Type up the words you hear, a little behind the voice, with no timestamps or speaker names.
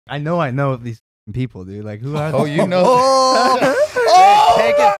I know these people, dude. Like, who are Oh, they? you know.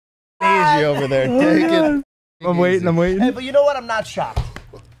 Take it easy over there. Take it. I'm waiting. Hey, but you know what? I'm not shocked.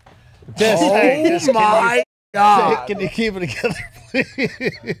 Just my God. Can you keep it together, please?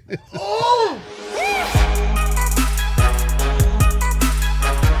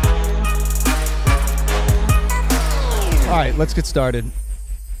 All right, let's get started.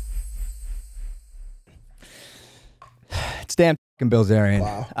 It's damn fucking Bilzerian.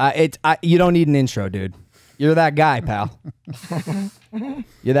 Wow. You don't need an intro, dude. You're that guy, pal.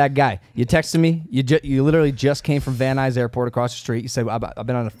 You're that guy. You texted me. You literally just came from Van Nuys Airport across the street. You said, I've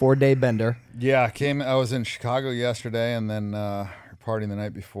been on a 4-day bender. Yeah, I was in Chicago yesterday and then partying the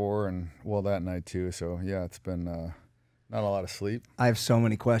night before and, well, that night too. So, yeah, it's been not a lot of sleep. I have so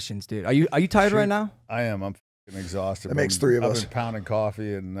many questions, dude. Are you tired right now? I am. I'm fucking exhausted. That makes three of us. I've been pounding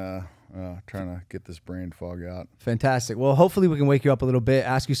coffee and trying to get this brain fog out. Fantastic. Well, hopefully we can wake you up a little bit,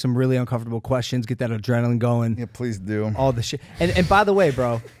 ask you some really uncomfortable questions, get that adrenaline going. Yeah, please do. All the shit. And by the way,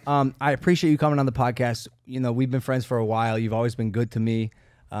 bro, I appreciate you coming on the podcast. You know, we've been friends for a while. You've always been good to me.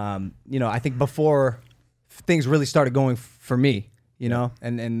 You know, I think before things really started going for me, you know,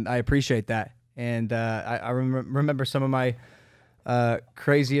 and I appreciate that. And I remember some of my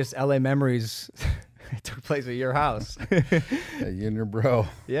craziest LA memories took place at your house. Yeah, you and your bro.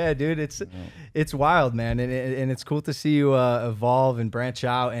 Yeah, dude, it's wild, man, and it's cool to see you evolve and branch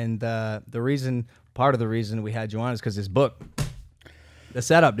out. And part of the reason we had you on is because this book, The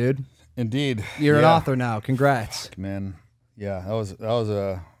Setup, dude. Indeed, You're an author now. Congrats, man. Yeah, that was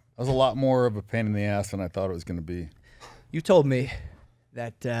a lot more of a pain in the ass than I thought it was going to be. You told me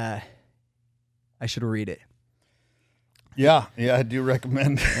that I should read it. Yeah, I do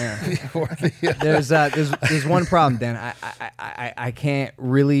recommend. There's one problem, Dan. I can't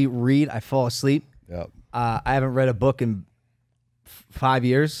really read. I fall asleep. Yep. I haven't read a book in 5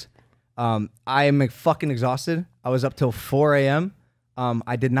 years. I am fucking exhausted. I was up till 4 a.m.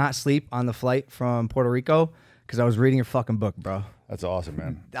 I did not sleep on the flight from Puerto Rico because I was reading your fucking book, bro. That's awesome,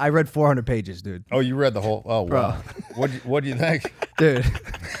 man. I read 400 pages, dude. Oh, you read the whole? Oh, Bro. wow. What do you think, Dude?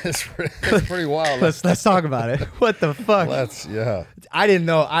 it's pretty wild. Let's talk about it. What the fuck? Yeah. I didn't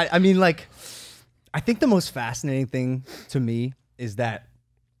know. I mean, like, I think the most fascinating thing to me is that,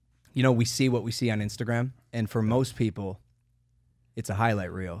 you know, we see what we see on Instagram, and for most people, it's a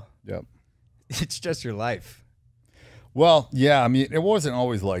highlight reel. Yep. It's just your life. Well, yeah. I mean, it wasn't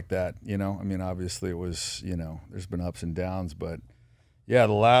always like that. You know, I mean, obviously, it was. You know, there's been ups and downs, but yeah,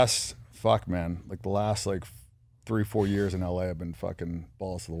 the last 3-4 years in LA, I've been fucking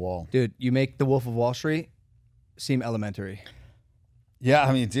balls to the wall. Dude, you make The Wolf of Wall Street seem elementary. Yeah,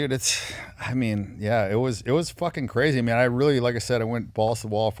 I mean, dude, it was fucking crazy. I mean, I really, like I said, I went balls to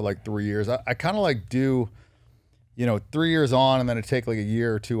the wall for like 3 years. I kind of like do, you know, 3 years on and then I take like a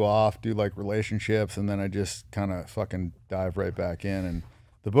year or two off, do like relationships, and then I just kind of fucking dive right back in. And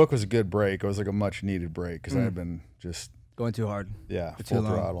the book was a good break. It was like a much needed break because I had been just going too hard. Yeah, for full too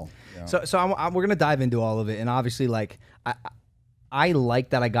long. throttle. Yeah. So we're gonna dive into all of it, and obviously, like, I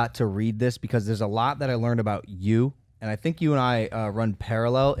like that I got to read this because there's a lot that I learned about you, and I think you and I run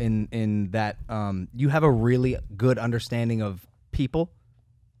parallel in that you have a really good understanding of people,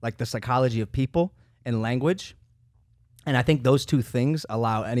 like the psychology of people and language, and I think those two things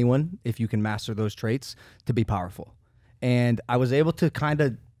allow anyone, if you can master those traits, to be powerful. And I was able to kind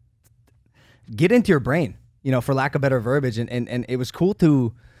of get into your brain, you know, for lack of better verbiage, and it was cool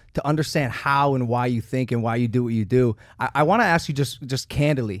to understand how and why you think and why you do what you do. I want to ask you just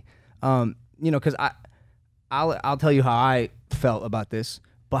candidly, you know, because I'll tell you how I felt about this,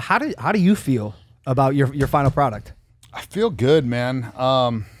 but how do you feel about your final product? I feel good, man.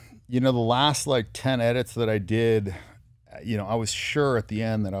 You know, the last like 10 edits that I did, you know, I was sure at the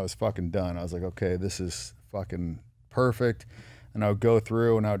end that I was fucking done. I was like, okay, this is fucking perfect, and I would go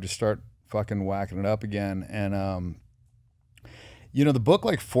through and I would just start fucking whacking it up again. And you know, the book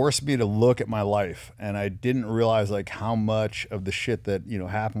like forced me to look at my life, and I didn't realize like how much of the shit that, you know,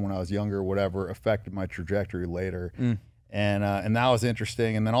 happened when I was younger or whatever affected my trajectory later. And that was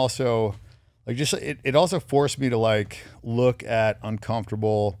interesting. And then also like just it also forced me to like look at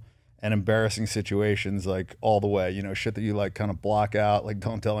uncomfortable and embarrassing situations like all the way, you know, shit that you like kind of block out, like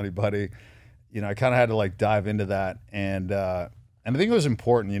don't tell anybody. You know, I kind of had to like dive into that, and I think it was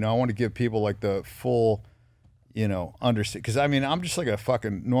important, you know. I want to give people like the full, you know, understand, because I mean, I'm just like a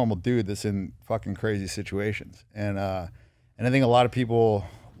fucking normal dude that's in fucking crazy situations, and I think a lot of people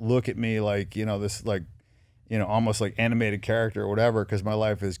look at me like, you know, this like, you know, almost like animated character or whatever, because my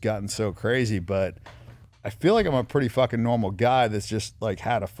life has gotten so crazy. But I feel like I'm a pretty fucking normal guy that's just like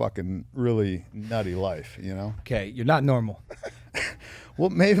had a fucking really nutty life, you know? Okay, you're not normal. Well,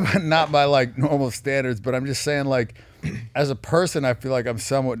 maybe not by like normal standards, but I'm just saying like, as a person, I feel like I'm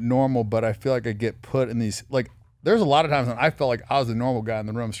somewhat normal, but I feel like I get put in these, like, there's a lot of times when I felt like I was the normal guy in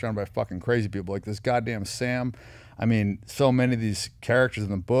the room surrounded by fucking crazy people. Like this goddamn Sam. I mean, so many of these characters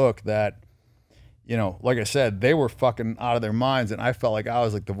in the book that, you know, like I said, they were fucking out of their minds, and I felt like I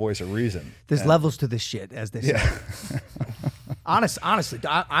was like the voice of reason. There's levels to this shit, as they say. Honestly,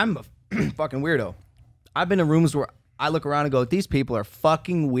 I'm a fucking weirdo. I've been in rooms where I look around and go, these people are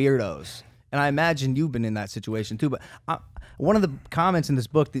fucking weirdos. And I imagine you've been in that situation too. But one of the comments in this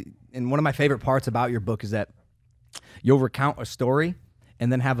book, and one of my favorite parts about your book is that you'll recount a story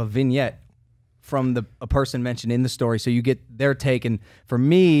and then have a vignette from a person mentioned in the story. So you get their take. And for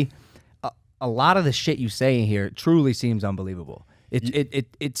me, a lot of the shit you say in here truly seems unbelievable.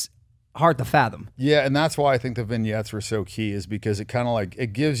 It's hard to fathom. Yeah, and that's why I think the vignettes were so key, is because it kind of like,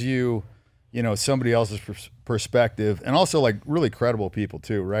 it gives you, you know, somebody else's perspective, and also like really credible people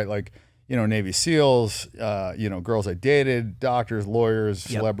too, right? Like, you know, Navy SEALs, you know, girls I dated, doctors, lawyers,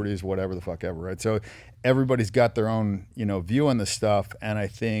 celebrities, whatever the fuck ever, right? So everybody's got their own, you know, view on this stuff. And I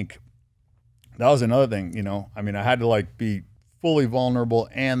think that was another thing, you know, I mean, I had to like be fully vulnerable.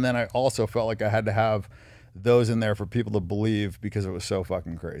 And then I also felt like I had to have those in there for people to believe, because it was so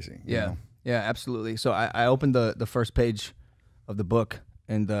fucking crazy. You know? Yeah, absolutely. So I opened the first page of the book,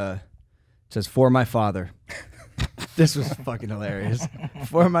 and it says, "For my father." This was fucking hilarious.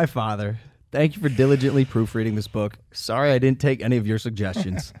 "For my father, thank you for diligently proofreading this book. Sorry I didn't take any of your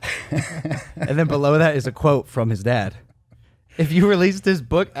suggestions." And then below that is a quote from his dad. "If you release this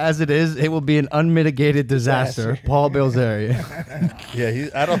book as it is, it will be an unmitigated disaster. Paul Bilzerian." Yeah,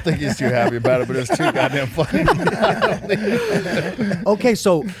 I don't think he's too happy about it, but it was too goddamn funny. Okay,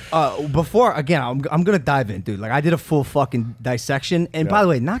 so before, again, I'm going to dive in, dude. Like, I did a full fucking dissection. And by the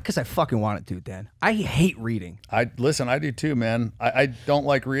way, not because I fucking wanted to, Dan. I hate reading. Listen, I do too, man. I don't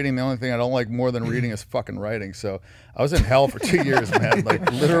like reading. The only thing I don't like more than reading is fucking writing. So I was in hell for 2 years, man.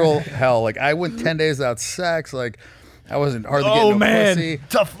 Like, literal hell. Like, I went 10 days without sex. Like, I wasn't hardly getting no pussy.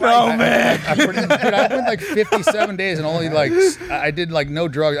 Tough life. I went like 57 days and only like, I did like no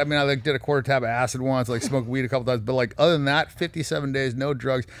drugs. I mean, I like did a quarter tab of acid once, like smoked weed a couple times, but like other than that, 57 days, no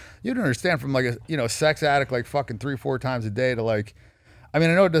drugs. You don't understand, from like a, you know, sex addict, like fucking 3-4 times a day to like, I mean,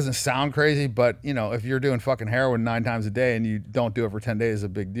 I know it doesn't sound crazy, but you know, if you're doing fucking heroin 9 times a day and you don't do it for 10 days, it's a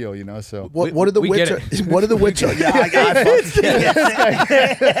big deal, you know. So what are the witch? What are the witch? Yeah,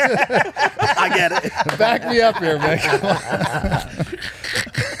 I get it. Back me up here, man.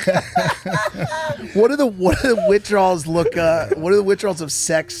 What are the withdrawals look? What are the withdrawals of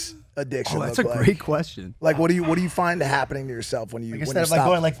sex addiction? Oh, that's a great question. Like, what do you find happening to yourself when you Like, when instead you of like stop,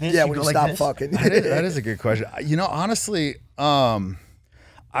 going like this, yeah, you when go you like stop this? fucking. That is a good question. You know, honestly,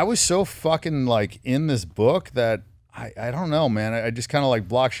 I was so fucking like in this book that I don't know, man. I just kind of like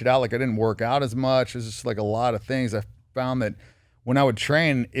blocked shit out. Like, I didn't work out as much. It was just like a lot of things. I found that when I would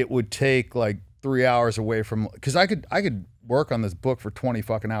train, it would take like 3 hours away from, because I could work on this book for 20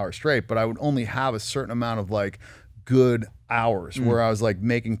 fucking hours straight, but I would only have a certain amount of like good hours where I was like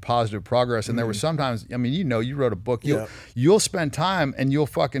making positive progress. And there were sometimes, I mean, you know, you wrote a book, you'll spend time and you'll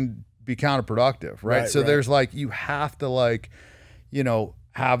fucking be counterproductive, right? So there's like, you have to like, you know,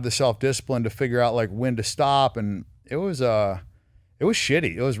 have the self-discipline to figure out like when to stop. And it was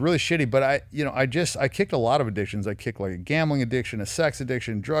shitty. It was really shitty. But I kicked a lot of addictions. I kicked like a gambling addiction, a sex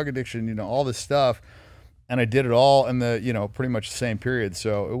addiction, drug addiction, you know, all this stuff. And I did it all in the, you know, pretty much the same period.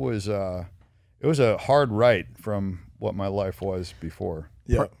 So it was a hard right from what my life was before.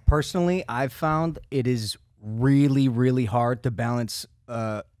 Yeah. Personally, I've found it is really, really hard to balance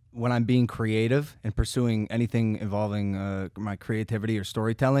when I'm being creative and pursuing anything involving my creativity or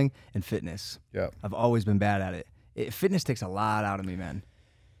storytelling and fitness. Yeah. I've always been bad at it. Fitness takes a lot out of me, man.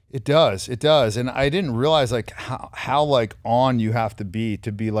 It does. And I didn't realize like how like on you have to be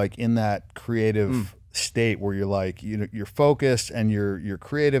like in that creative state where you're like, you know, you're focused and you're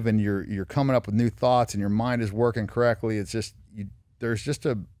creative and you're coming up with new thoughts and your mind is working correctly. It's just, there's just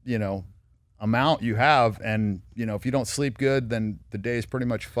a, you know, amount you have, and you know, if you don't sleep good, then the day is pretty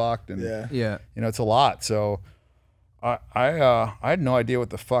much fucked. And you know, it's a lot. So I had no idea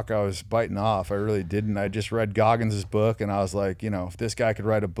what the fuck I was biting off. I really didn't. I just read Goggins' book and I was like, you know, if this guy could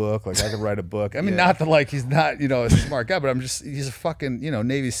write a book, like I could write a book. I mean, not that like he's not, you know, a smart guy, but he's a fucking, you know,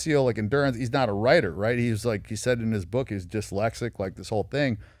 Navy SEAL, like endurance. He's not a writer, right? He's like, he said in his book, he's dyslexic, like this whole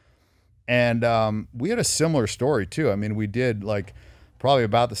thing. And we had a similar story too. I mean, we did like probably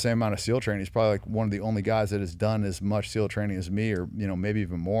about the same amount of SEAL training. He's probably like one of the only guys that has done as much SEAL training as me, or, you know, maybe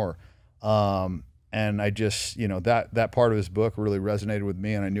even more. And I just, you know, that part of his book really resonated with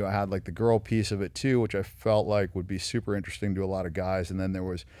me, and I knew I had like the girl piece of it too, which I felt like would be super interesting to a lot of guys. And then there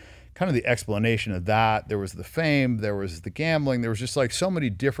was kind of the explanation of that. There was the fame, there was the gambling, there was just like so many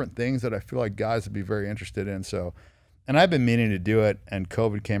different things that I feel like guys would be very interested in. So, and I've been meaning to do it, and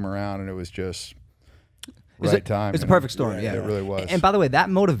COVID came around, and it was just right time. It's a perfect storm. Yeah, it really was. And by the way, that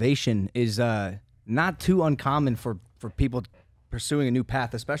motivation is not too uncommon for people pursuing a new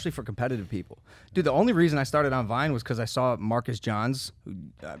path, especially for competitive people. Dude, the only reason I started on Vine was because I saw Marcus Johns, who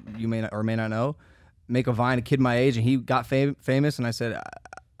you may not, or may not know, make a Vine, a kid my age, and he got famous, and I said,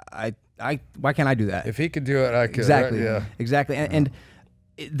 why can't I do that? If he could do it, I could. Exactly. Right? Yeah. Exactly. And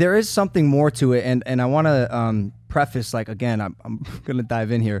there is something more to it, and I want to preface, like, again, I'm going to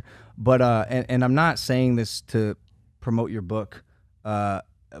dive in here, but and I'm not saying this to promote your book, but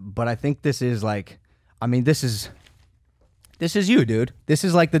I think this is like, I mean, this is you, dude. This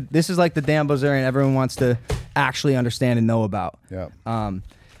is like the damn Bilzerian everyone wants to actually understand and know about. Yeah.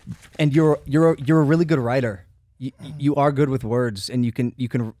 And you're a really good writer. You are good with words, and you can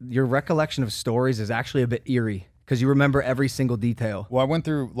your recollection of stories is actually a bit eerie because you remember every single detail. Well, I went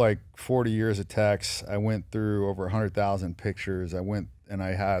through like 40 years of texts. I went through over 100,000 pictures. And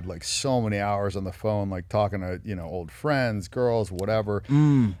I had like so many hours on the phone, like talking to, you know, old friends, girls, whatever.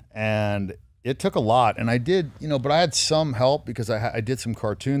 And it took a lot. And I did, you know, but I had some help because I did some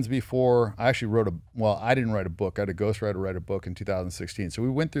cartoons before. I actually I didn't write a book. I had a ghostwriter write a book in 2016. So we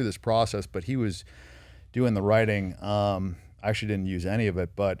went through this process, but he was doing the writing. I actually didn't use any of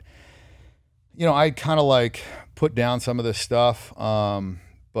it, but you know, I kind of like put down some of this stuff.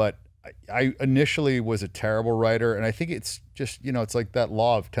 But I initially was a terrible writer, and I think it's just, you know, it's like that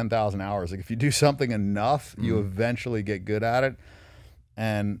law of 10,000 hours. Like if you do something enough, you eventually get good at it.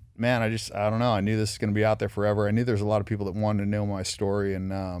 And man, I don't know. I knew this was going to be out there forever. I knew there's a lot of people that wanted to know my story,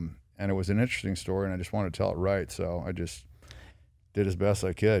 and it was an interesting story, and I just wanted to tell it right. So I just did as best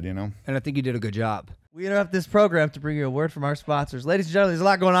I could, you know. And I think you did a good job. We interrupt this program to bring you a word from our sponsors. Ladies and gentlemen, there's a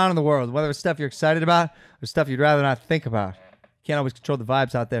lot going on in the world, whether it's stuff you're excited about or stuff you'd rather not think about. Can't always control the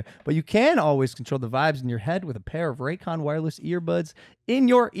vibes out there, but you can always control the vibes in your head with a pair of Raycon wireless earbuds in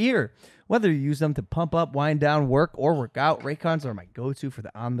your ear. Whether you use them to pump up, wind down, work, or work out, Raycons are my go-to for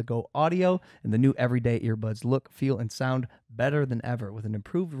the on-the-go audio, and the new everyday earbuds look, feel, and sound better than ever with an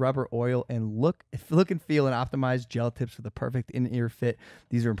improved rubber oil and look and feel and optimized gel tips for the perfect in-ear fit.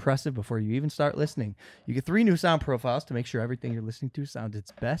 These are impressive before you even start listening. You get 3 new sound profiles to make sure everything you're listening to sounds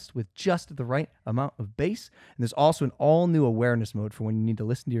its best with just the right amount of bass. And there's also an all-new awareness mode for when you need to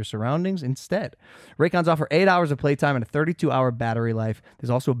listen to your surroundings instead. Raycons offer 8 hours of playtime and a 32-hour battery life. There's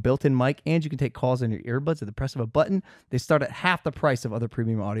also a built-in mic, and you can take calls on your earbuds at the press of a button. They start at half the price of other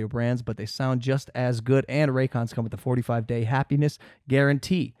premium audio brands, but they sound just as good, and Raycons come with a 45-day happiness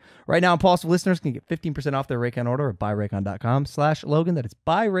guarantee. Right now, Impaulsive listeners can get 15% off their Raycon order at buyraycon.com/Logan. That is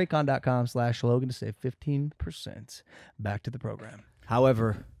buyraycon.com/Logan to save 15%. Back to the program.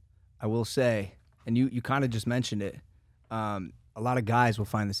 However, I will say, and you kind of just mentioned it, a lot of guys will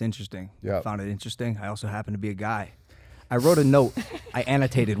find this interesting. Yeah. I found it interesting. I also happen to be a guy. I wrote a note. I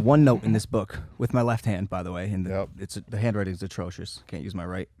annotated one note in this book with my left hand, by the way, and the handwriting is atrocious. Can't use my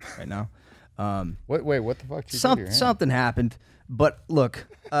right now. Wait, what the fuck? Something happened, but look,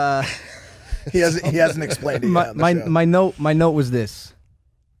 he hasn't explained it yet. My note was this.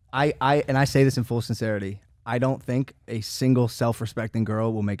 I say this in full sincerity. I don't think a single self-respecting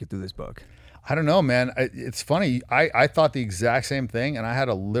girl will make it through this book. I don't know, man. It's funny. I thought the exact same thing, and I had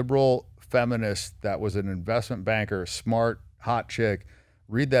a liberal feminist that was an investment banker, smart, hot chick,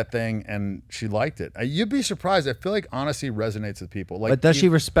 read that thing, and she liked it. You'd be surprised. I feel like honesty resonates with people. Like, but does she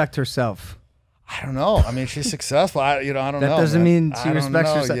respect herself? I don't know. I mean, she's successful. I don't know. That doesn't mean she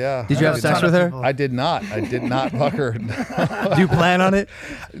respects herself. Yeah. Did you have sex with her? I did not. I did not fuck her. Do you plan on it?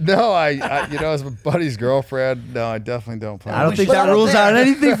 No, I as my buddy's girlfriend, no, I definitely don't plan. I don't think that rules out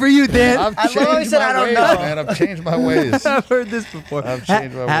anything for you, Dan. I've changed my ways, man. I've changed my ways. I've heard this before. I've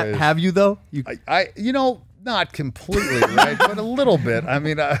changed my ways. Have you though? You know, not completely, right, but a little bit. I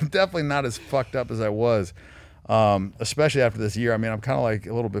mean, I'm definitely not as fucked up as I was, especially after this year. I mean, I'm kind of like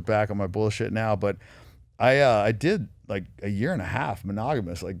a little bit back on my bullshit now, but I did like a year and a half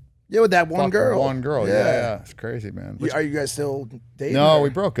monogamous, like with that one girl. One girl, yeah. It's crazy, man. Are you guys still dating? No, we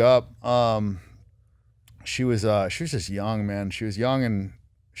broke up. She was just young, man. She was young and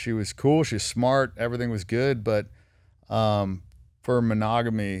she was cool. She was smart. Everything was good, but for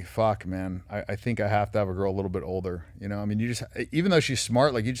monogamy, fuck, man. I think I have to have a girl a little bit older. You know, I mean, even though she's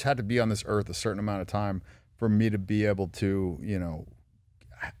smart, like you just had to be on this earth a certain amount of time for me to be able to, you know,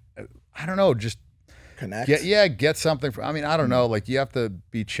 I don't know, just connect. Get something. I mean, I don't know. Like, you have to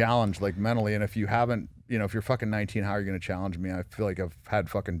be challenged, like, mentally. And if you haven't, you know, if you're fucking 19, how are you going to challenge me? I feel like I've had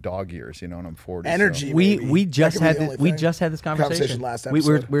fucking dog years, you know, and I'm 40. Energy. So. We just had this conversation last we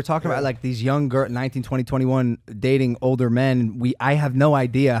episode. were talking about like these young girls, 19, 20, 21, dating older men. I have no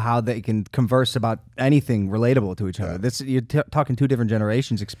idea how they can converse about anything relatable to each other. This you're talking two different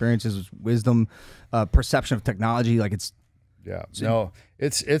generations, experiences, wisdom, perception of technology. Like it's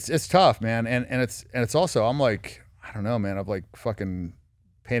tough, man. And it's also, I'm like, I don't know, man. I've like fucking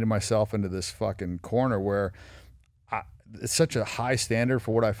painted myself into this fucking corner where it's such a high standard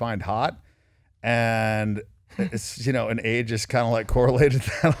for what I find hot, and it's, you know, an age is kind of like correlated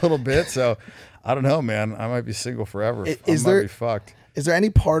to that a little bit. So I don't know, man. I might be single forever. I might be fucked. Is there any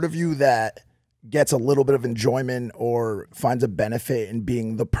part of you that gets a little bit of enjoyment or finds a benefit in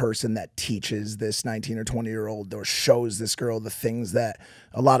being the person that teaches this 19 or 20-year-old or shows this girl the things that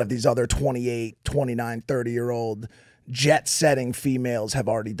a lot of these other 28, 29, 30-year-old jet-setting females have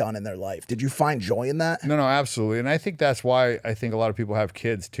already done in their life? Did you find joy in that? No, absolutely. And I think that's why I think a lot of people have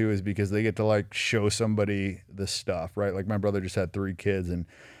kids too, is because they get to like show somebody this stuff, right? Like my brother just had 3 kids, and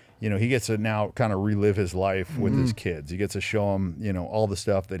you know, he gets to now kind of relive his life with his kids. He gets to show them, you know, all the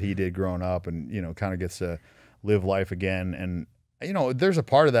stuff that he did growing up, and, you know, kind of gets to live life again. And, you know, there's a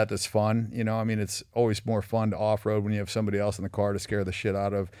part of that that's fun. You know, I mean, it's always more fun to off-road when you have somebody else in the car to scare the shit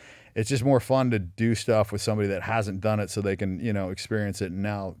out of. It's just more fun to do stuff with somebody that hasn't done it so they can, you know, experience it. And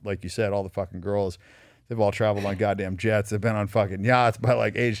now, like you said, all the fucking girls, they've all traveled on goddamn jets. They've been on fucking yachts by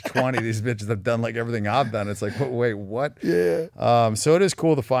like age 20. These bitches have done like everything I've done. It's like, wait, what? Yeah. So it is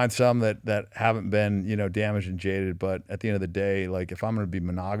cool to find some that haven't been, you know, damaged and jaded. But at the end of the day, like if I'm going to be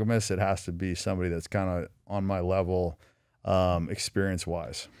monogamous, it has to be somebody that's kind of on my level,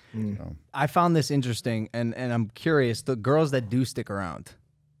 experience-wise. So. I found this interesting, and I'm curious. The girls that do stick around,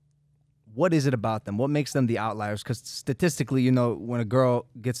 what is it about them? What makes them the outliers? Because statistically, you know, when a girl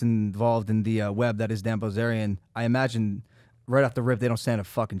gets involved in the web that is Dan Bilzerian, I imagine right off the rip, they don't stand a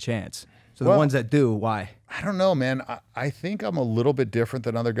fucking chance. So the ones that do, why? I don't know, man. I think I'm a little bit different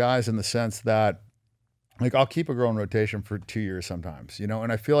than other guys in the sense that, like, I'll keep a girl in rotation for 2 years sometimes, you know,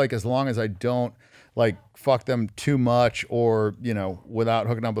 and I feel like as long as I don't like fuck them too much or, you know, without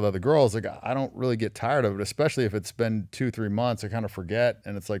hooking up with other girls, like I don't really get tired of it, especially if it's been 2-3 months. I kind of forget,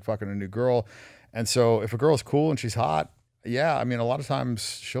 and it's like fucking a new girl. And so if a girl's cool and she's hot, yeah, I mean, a lot of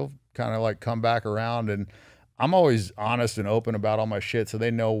times she'll kind of like come back around, and I'm always honest and open about all my shit, so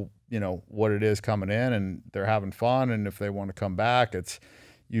they know, you know, what it is coming in, and they're having fun. And if they want to come back, it's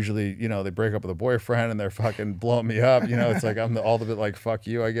usually, you know, they break up with a boyfriend and they're fucking blowing me up. You know, it's like I'm all the bit like, fuck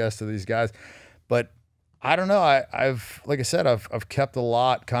you, I guess, to these guys. But I don't know. I've like I said, I've kept a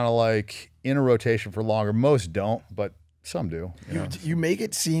lot kind of like in a rotation for longer. Most don't, but some do. You make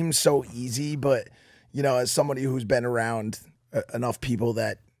it seem so easy, but, you know, as somebody who's been around enough people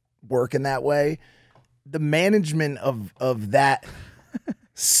that work in that way, the management of that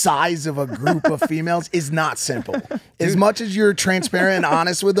size of a group of females is not simple. As much as you're transparent and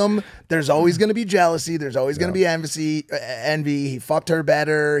honest with them, there's always going to be jealousy. There's always going to be envy. He fucked her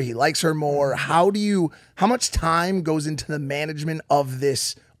better. He likes her more. How much time goes into the management of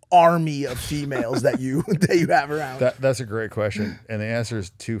this army of females that you have around? That's a great question. And the answer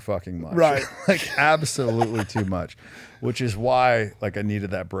is too fucking much. Right. Like absolutely ttoo much, which is why like I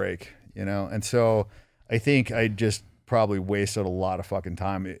needed that break, you know? And so I think I just probably wasted a lot of fucking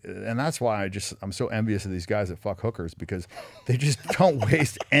time, and that's why I'm so envious of these guys that fuck hookers, because they just don't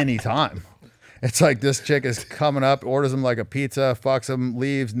waste any time. It's like this chick is coming up, orders them like a pizza, fucks them,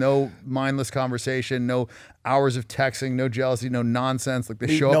 leaves, no mindless conversation, no hours of texting, no jealousy, no nonsense. Like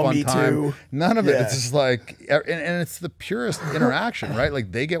they show up on time. Too. None of it. It's just like, and it's the purest interaction, right?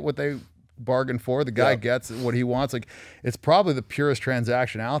 Like they get what they bargained for. The guy gets what he wants. Like it's probably the purest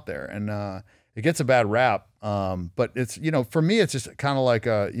transaction out there, and it gets a bad rap. But it's, you know, for me, it's just kind of like,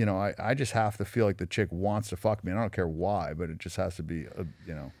 you know, I just have to feel like the chick wants to fuck me, and I don't care why, but it just has to be,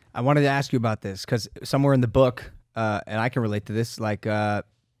 you know. I wanted to ask you about this because somewhere in the book, and I can relate to this, like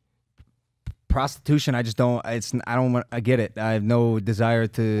prostitution. I get it. I have no desire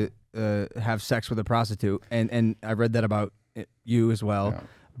to have sex with a prostitute, and I read that about you as well. Yeah.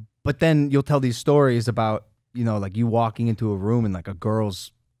 But then you'll tell these stories about, you know, like you walking into a room and like a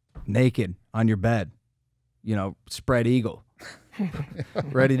girl's naked on your bed, you know, spread eagle,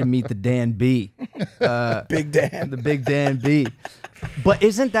 ready to meet the Dan B. Big Dan. The big Dan B. But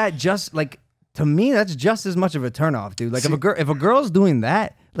isn't that just like, to me, that's just as much of a turnoff, dude. Like if a girl's doing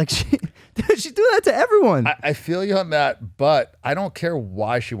that, Like she do that to everyone. I feel you on that, but I don't care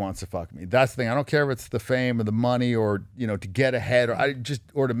why she wants to fuck me. That's the thing. I don't care if it's the fame or the money or, you know, to get ahead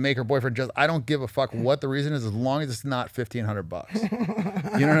or to make her boyfriend just, I don't give a fuck what the reason is as long as it's not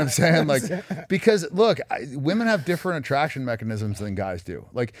 $1,500. You know what I'm saying? Like, because look, women have different attraction mechanisms than guys do.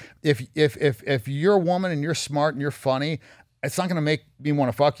 Like if you're a woman and you're smart and you're funny, it's not going to make me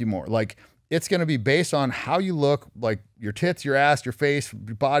want to fuck you more. Like, it's going to be based on how you look, like your tits, your ass, your face,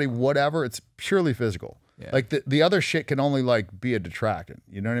 your body, whatever. It's purely physical. Yeah. Like the other shit can only like be a detractant.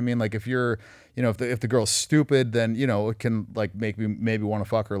 You know what I mean? Like if you're, you know, if the girl's stupid, then, you know, it can like make me maybe want to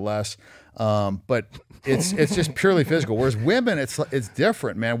fuck her less. But it's just purely physical. Whereas women, it's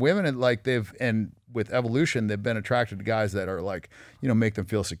different, man. Women, like with evolution, they've been attracted to guys that are like, you know, make them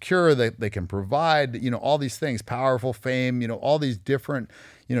feel secure. They can provide, you know, all these things, powerful, fame, you know, all these different,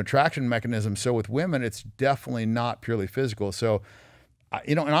 you know, traction mechanisms. So with women, it's definitely not purely physical. So,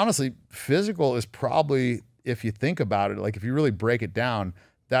 you know, and honestly, physical is probably, if you think about it, like if you really break it down,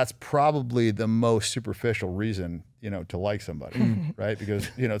 that's probably the most superficial reason, you know, to like somebody, right? Because,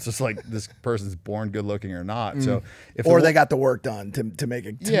 you know, it's just like this person's born good looking or not. So if they got the work done to make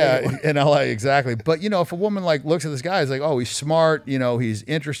it. In LA, exactly. But, you know, if a woman like looks at this guy, is like, oh, he's smart, you know, he's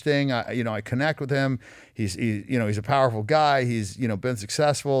interesting, you know, I connect with him. He's you know, he's a powerful guy. He's, you know, been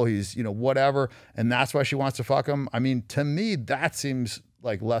successful. He's, you know, whatever. And that's why she wants to fuck him. I mean, to me, that seems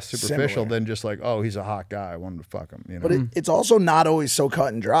like less superficial than just like, oh, he's a hot guy, I wanted to fuck him, you know? But it's also not always so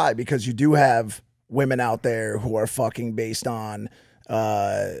cut and dry, because you do have women out there who are fucking based on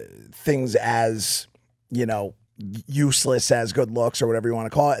things as, you know, useless as good looks or whatever you want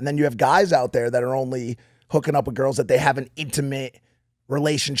to call it. And then you have guys out there that are only hooking up with girls that they have an intimate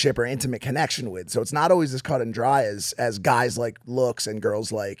relationship or intimate connection with. So it's not always as cut and dry as guys like looks and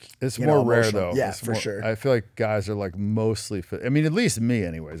girls like, it's more rare though. Yeah, it's for sure. I feel like guys are like mostly I mean, at least me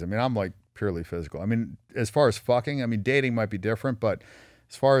anyways. I mean, I'm like purely physical. I mean, as far as fucking, I mean, dating might be different, but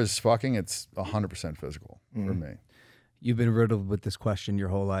as far as fucking, it's 100% physical for me. You've been riddled with this question your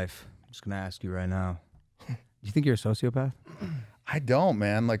whole life. I'm just going to ask you right now. Do you think you're a sociopath? I don't,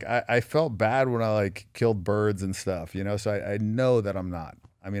 man. Like I felt bad when I like killed birds and stuff, you know? So I know that I'm not.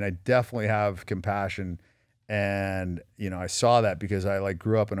 I mean, I definitely have compassion, and, you know, I saw that because I like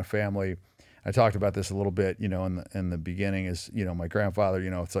grew up in a family. I talked about this a little bit, you know, in the beginning is, you know, my grandfather, you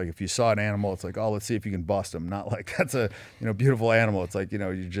know, it's like, if you saw an animal, it's like, oh, let's see if you can bust him. Not like that's a, you know, beautiful animal. It's like, you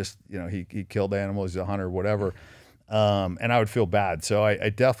know, you just, you know, he killed animals, he's a hunter, whatever. And I would feel bad. So I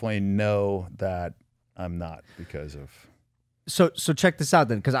definitely know that I'm not because of. So check this out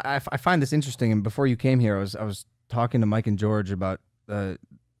then, because I find this interesting. And before you came here, I was talking to Mike and George about the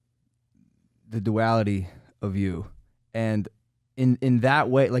duality of you, and in that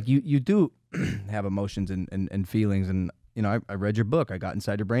way, like you do have emotions and feelings, and you know, I read your book. I got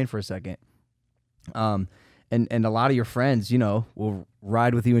inside your brain for a second, and a lot of your friends, you know, will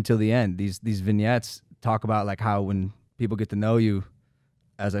ride with you until the end. These vignettes talk about like how when people get to know you.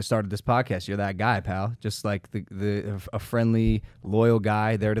 As I started this podcast, you're that guy, pal. Just like a friendly, loyal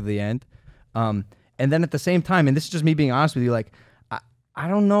guy there to the end. And then at the same time, and this is just me being honest with you, like I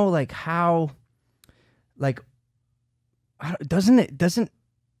don't know, like how, like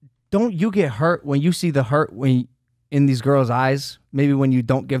don't you get hurt when you see the hurt in these girls' eyes? Maybe when you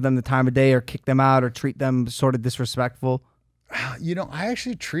don't give them the time of day or kick them out or treat them sort of disrespectful. You know, I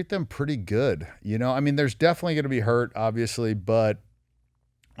actually treat them pretty good. You know, I mean, there's definitely going to be hurt, obviously, but.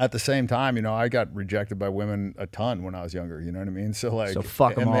 At the same time, you know, I got rejected by women a ton when I was younger. You know what I mean? So like, so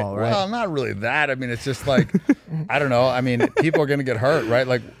fuck them all, right? Well, not really that. I mean, it's just like, I don't know. I mean, people are going to get hurt, right?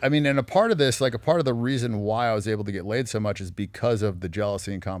 Like, I mean, and a part of this, like a part of the reason why I was able to get laid so much is because of the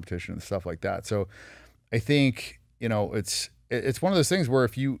jealousy and competition and stuff like that. So I think, you know, it's one of those things where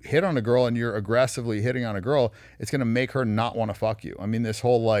if you hit on a girl and you're aggressively hitting on a girl, it's going to make her not want to fuck you. I mean, this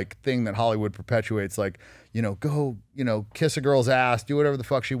whole like thing that Hollywood perpetuates, like, you know, go, you know, kiss a girl's ass, do whatever the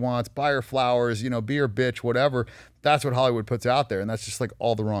fuck she wants, buy her flowers, you know, be her bitch, whatever. That's what Hollywood puts out there. And that's just like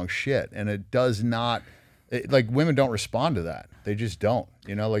all the wrong shit. And it does not, like women don't respond to that. They just don't,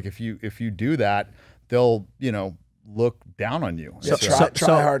 you know, like if you do that, they'll, you know, look down on you. Yeah,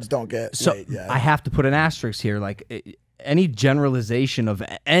 tryhards don't get laid, yeah. I have to put an asterisk here. Like any generalization of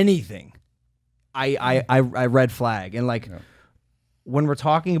anything, I red flag. And like when we're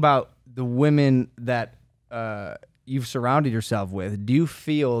talking about the women that you've surrounded yourself with, do you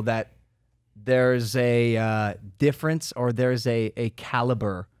feel that there's a difference or there's a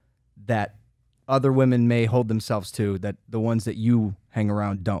caliber that other women may hold themselves to that the ones that you hang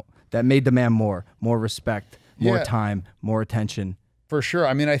around don't, that may demand more respect, more time, more attention? For sure.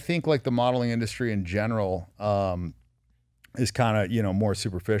 I mean, I think like the modeling industry in general, is kind of, you know, more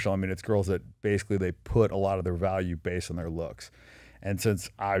superficial. I mean, it's girls that basically they put a lot of their value based on their looks. And since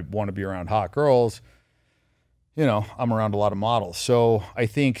I want to be around hot girls, you know, I'm around a lot of models. So I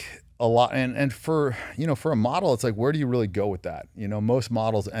think a lot, and for, you know, for a model, it's like, where do you really go with that? You know, most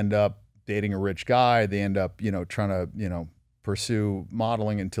models end up dating a rich guy. They end up, you know, trying to, you know, pursue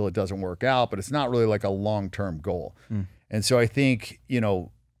modeling until it doesn't work out, but it's not really like a long-term goal. And so I think, you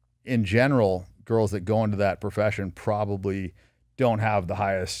know, in general, girls that go into that profession probably don't have the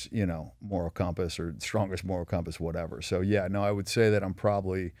highest, you know, moral compass or strongest moral compass, whatever. So yeah, no, I would say that I'm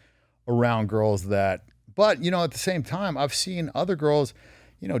probably around girls that, but you know, at the same time, I've seen other girls,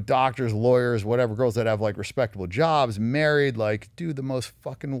 you know, doctors, lawyers, whatever, girls that have like respectable jobs, married, like do the most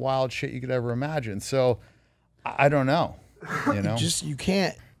fucking wild shit you could ever imagine. So I don't know, you know, you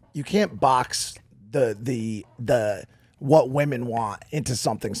can't box the what women want into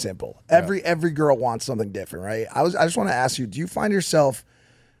something simple. Every girl wants something different, right? I just want to ask you, do you find yourself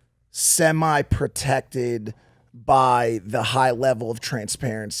semi-protected by the high level of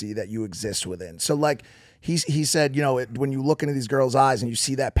transparency that you exist within? So like he said, you know, when you look into these girls' eyes and you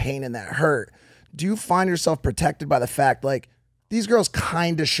see that pain and that hurt, do you find yourself protected by the fact like these girls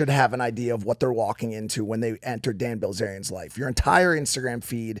kind of should have an idea of what they're walking into when they enter Dan Bilzerian's life? Your entire Instagram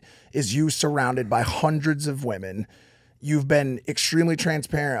feed is you surrounded by hundreds of women. You've been extremely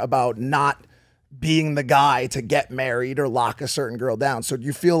transparent about not being the guy to get married or lock a certain girl down. So do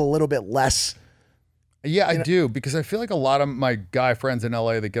you feel a little bit less? Yeah, I do, because I feel like a lot of my guy friends in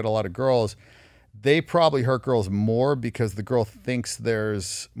LA that get a lot of girls, they probably hurt girls more because the girl thinks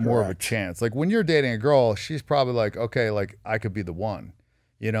there's more of a chance. Like when you're dating a girl, she's probably like, okay, like I could be the one,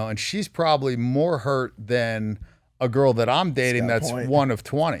 you know, and she's probably more hurt than a girl that I'm dating that's one of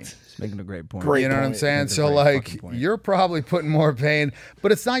 20. Making a great point. You know what I'm saying? So like you're probably putting more pain,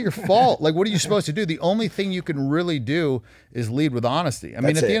 but it's not your fault. Like what are you supposed to do? The only thing you can really do is lead with honesty. I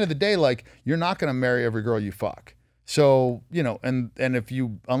mean, at the end of the day, like you're not going to marry every girl you fuck. So, you know, and if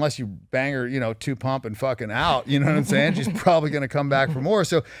you, unless you bang her, you know, 2 pump and fucking out, you know what I'm saying? She's probably going to come back for more.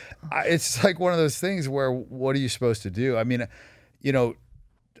 So it's like one of those things where what are you supposed to do? I mean, you know,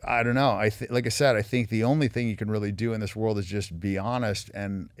 I don't know. Like I said, I think the only thing you can really do in this world is just be honest.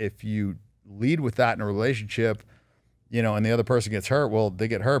 And if you lead with that in a relationship, you know, and the other person gets hurt, well, they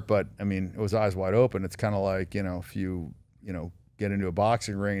get hurt. But I mean, it was eyes wide open. It's kind of like, you know, if you know, get into a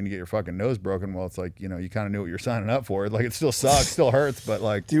boxing ring and you get your fucking nose broken, well, it's like, you know, you kind of knew what you're signing up for. Like it still sucks, still hurts, but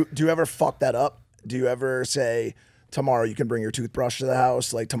like. Do you ever fuck that up? Do you ever say, tomorrow you can bring your toothbrush to the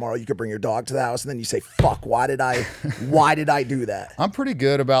house, like tomorrow you could bring your dog to the house, and then you say, fuck, why did I do that? I'm pretty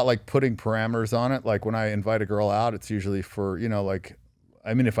good about like putting parameters on it. Like when I invite a girl out, it's usually for, you know, like,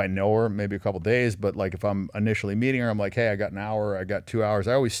 I mean, if I know her, maybe a couple days, but like if I'm initially meeting her, I'm like, hey, I got an hour, I got 2 hours.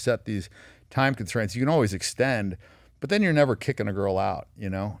 I always set these time constraints. You can always extend, but then you're never kicking a girl out, you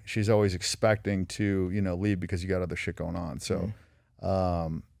know? She's always expecting to, you know, leave because you got other shit going on. So,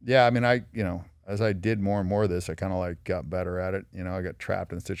 yeah, I mean, you know, as I did more and more of this, I kind of like got better at it. You know, I got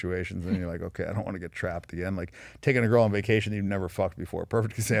trapped in situations and you're like, okay, I don't want to get trapped again. Like taking a girl on vacation that you've never fucked before.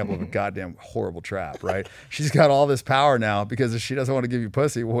 Perfect example of a goddamn horrible trap, right? She's got all this power now because if she doesn't want to give you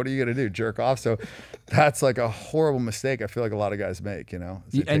pussy, well, what are you going to do? Jerk off? So that's like a horrible mistake I feel like a lot of guys make, you know?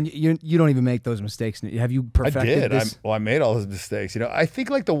 You don't even make those mistakes. Have you perfected this? I made all those mistakes. You know, I think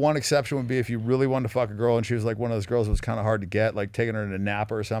like the one exception would be if you really wanted to fuck a girl and she was like one of those girls that was kind of hard to get, like taking her to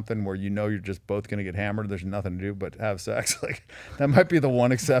Napa or something where you know you're just both going to get hammered. There's nothing to do but have sex. Like that might be the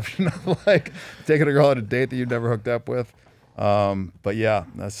one exception of like taking a girl on a date that you've never hooked up with. But yeah,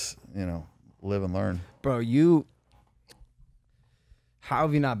 that's, you know, live and learn. Bro, how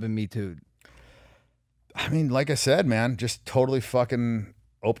have you not been Me Too'd? I mean, like I said, man, just totally fucking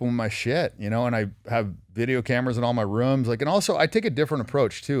open with my shit, you know, and I have video cameras in all my rooms. Like, and also I take a different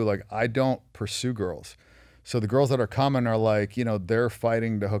approach too. Like I don't pursue girls. So the girls that are coming are like, you know, they're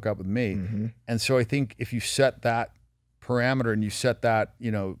fighting to hook up with me. And so I think if you set that parameter and you set that,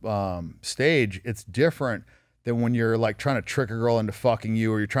 you know, stage, it's different than when you're like trying to trick a girl into fucking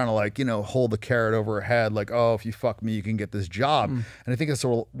you, or you're trying to like, you know, hold the carrot over her head. Like, oh, if you fuck me, you can get this job. And I think that's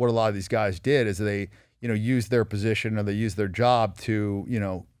what a lot of these guys did is they, you know, use their position or they use their job to, you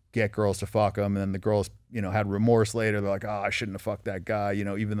know, get girls to fuck them. And then the girls, you know, had remorse later. They're like, oh, I shouldn't have fucked that guy. You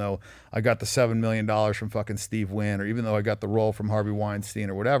know, even though I got the $7 million from fucking Steve Wynn, or even though I got the role from Harvey Weinstein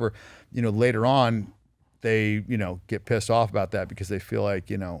or whatever, you know, later on they, you know, get pissed off about that because they feel like,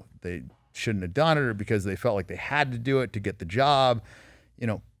 you know, they shouldn't have done it, or because they felt like they had to do it to get the job, you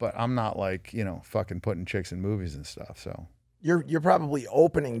know, but I'm not like, you know, fucking putting chicks in movies and stuff. So you're probably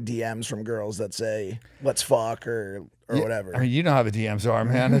opening DMs from girls that say let's fuck or whatever. I mean, you know how the DMs are,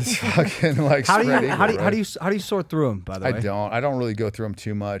 man. It's fucking like how do right? you sort through them? By the way, I don't really go through them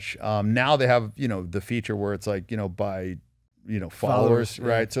too much. Now they have the feature where it's like by followers,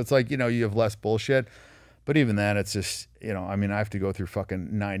 right? Yeah. So it's like you have less bullshit. But even then, it's just, I mean, I have to go through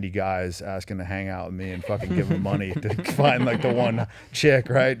fucking 90 guys asking to hang out with me and fucking give them money to find like the one chick,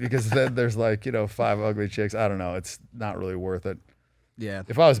 right? Because then there's like, 5 ugly chicks. I don't know. It's not really worth it. Yeah.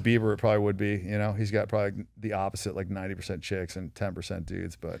 If I was Bieber, it probably would be, he's got probably the opposite, like 90% chicks and 10%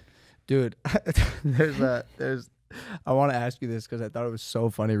 dudes. But dude, I want to ask you this because I thought it was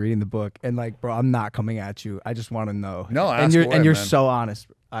so funny reading the book. And like, bro, I'm not coming at you. I just want to know. No, and you're man. so honest.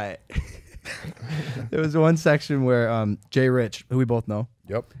 There was one section where Jay Rich, who we both know,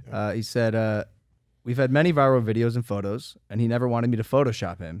 he said, we've had many viral videos and photos, and he never wanted me to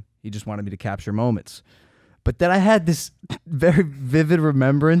Photoshop him. He just wanted me to capture moments. But then I had this very vivid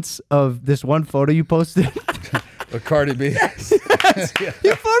remembrance of this one photo you posted. With Cardi B. Yes.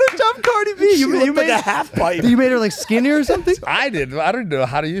 You photoshopped Cardi B. You made like a half pipe. You made her like skinny or something? I did. I don't know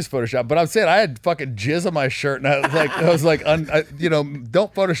how to use Photoshop, but I'm saying I had fucking jizz on my shirt, and I was like,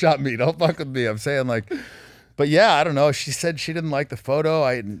 don't Photoshop me. Don't fuck with me. I'm saying like, but yeah, I don't know. She said she didn't like the photo.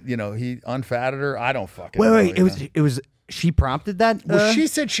 He unfatted her. I don't fucking know. Wait. It was. She prompted that? Well, she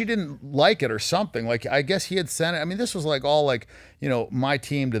said she didn't like it or something. Like, I guess he had sent it. I mean, this was like all like, my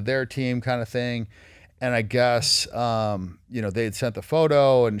team to their team kind of thing. And I guess, they had sent the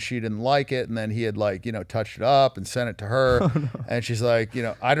photo and she didn't like it. And then he had like, touched it up and sent it to her. Oh, no. And she's like,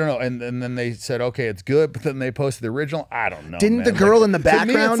 I don't know. And then they said, okay, it's good. But then they posted the original. I don't know. Didn't the girl in the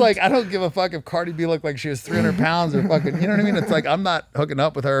background? To me, it's like, I don't give a fuck if Cardi B looked like she was 300 pounds or fucking, you know what I mean? It's like, I'm not hooking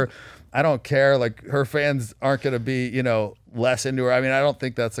up with her. I don't care. Like, her fans aren't going to be, less into her. I mean, I don't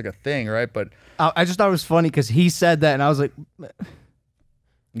think that's like a thing, right? But I just thought it was funny because he said that and I was like,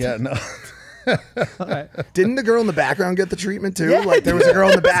 yeah, no. Right. Didn't the girl in the background get the treatment too? Yeah, like there was a girl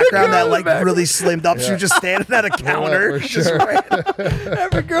in the background that like really slimmed up. Yeah. She was just standing at a counter. Yeah, for sure.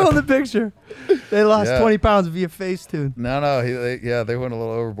 Every girl in the picture, they lost 20 pounds via Facetune. No, they went a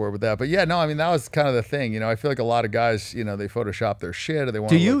little overboard with that. But yeah, no, I mean that was kind of the thing. I feel like a lot of guys, they Photoshop their shit. Or they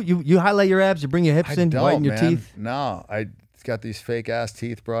want. Do you highlight your abs? You bring your hips in, whiten your teeth? No, He's got these fake ass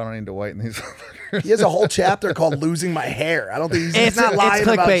teeth, bro. I don't need to whiten these. He has a whole chapter called "Losing My Hair." I don't think he's not lying. It's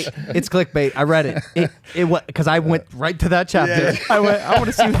clickbait. It's clickbait. I read it. It because I went right to that chapter. Yeah. I want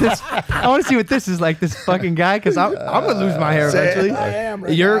to see what this. I want to see what this is like. This fucking guy, because I'm gonna lose my hair eventually. I am.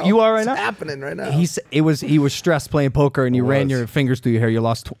 Right now. You are right now. It's happening right now. He was stressed playing poker, and you ran your fingers through your hair. You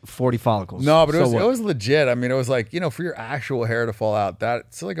lost 40 follicles. No, but it was legit. I mean, it was like for your actual hair to fall out,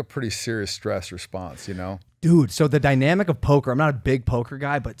 that's like a pretty serious stress response. Dude, so the dynamic of poker, I'm not a big poker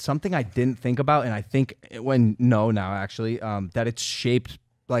guy, but something I didn't think about, and I think that it's shaped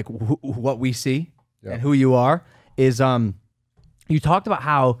like what we see and who you are, is you talked about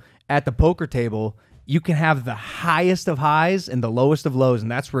how at the poker table, you can have the highest of highs and the lowest of lows,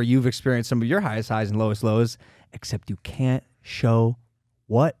 and that's where you've experienced some of your highest highs and lowest lows, except you can't show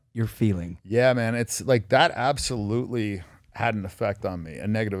what you're feeling. Yeah, man, it's like that absolutely had an effect on me, a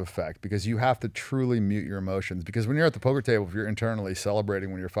negative effect, because you have to truly mute your emotions. Because when you're at the poker table, if you're internally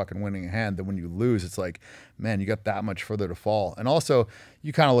celebrating when you're fucking winning a hand, then when you lose, it's like, man, you got that much further to fall. And also,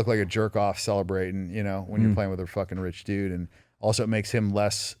 you kind of look like a jerk off celebrating, when you're playing with a fucking rich dude. And also, it makes him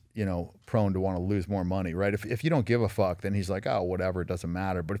less, prone to want to lose more money, right? If you don't give a fuck, then he's like, oh, whatever, it doesn't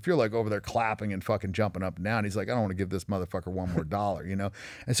matter. But if you're like over there clapping and fucking jumping up and down, he's like, I don't want to give this motherfucker one more dollar,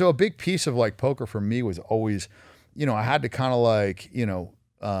 And so a big piece of like poker for me was always, I had to kind of like,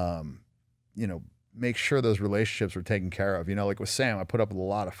 make sure those relationships were taken care of. Like with Sam, I put up with a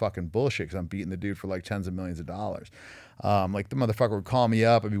lot of fucking bullshit because I'm beating the dude for like tens of millions of dollars. Like the motherfucker would call me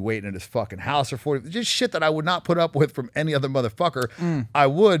up. I'd be waiting at his fucking house for 40, just shit that I would not put up with from any other motherfucker. I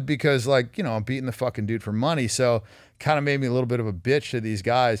would, because like, I'm beating the fucking dude for money. So kind of made me a little bit of a bitch to these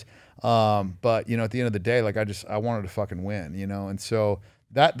guys. But at the end of the day, like I wanted to fucking win, And so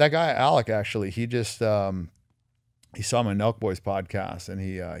that guy, Alec, actually, he just, he saw my Nelk Boys podcast and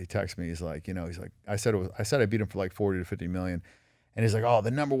he texted me. He's like, I said I beat him for like 40 to 50 million. And he's like, oh,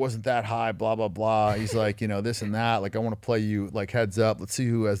 the number wasn't that high, blah, blah, blah. He's like, this and that. Like, I want to play you like heads up. Let's see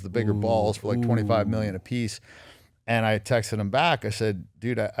who has the bigger balls for like 25 million a piece. And I texted him back. I said,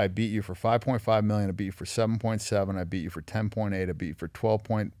 dude, I beat you for 5.5 million. I beat you for 7.7. I beat you for 10.8. I beat you for 12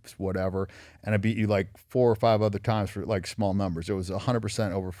 point whatever. And I beat you like 4 or 5 other times for like small numbers. It was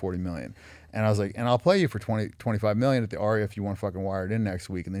 100% over 40 million. And I was like, and I'll play you for 25 million at the Aria if you want to fucking wire it in next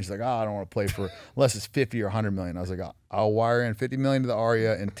week. And then she's like, oh, I don't want to play for unless it's 50 or 100 million. I was like, I'll wire in 50 million to the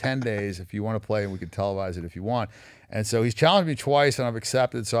Aria in 10 days if you want to play, and we can televise it if you want. And so he's challenged me twice and I've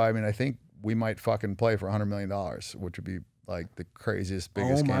accepted. So, I mean, I think we might fucking play for $100 million, which would be like the craziest,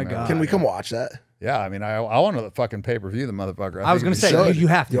 biggest game ever. Can we come watch that? Yeah, I mean, I want to fucking pay-per-view the motherfucker. I was going to say, you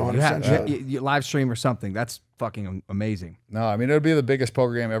have to. You You have 100% to. You live stream or something. That's fucking amazing. No, I mean, it would be the biggest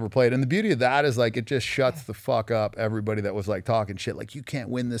poker game ever played. And the beauty of that is, like, it just shuts the fuck up everybody that was, like, talking shit. Like, you can't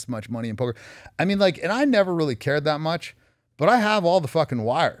win this much money in poker. I mean, like, and I never really cared that much, but I have all the fucking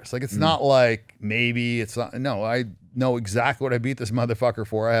wires. Like, it's not like maybe it's not. No, I know exactly what I beat this motherfucker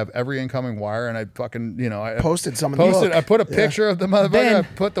for. I have every incoming wire, and I fucking, you know, I posted some of the book. I put a picture of the motherfucker. I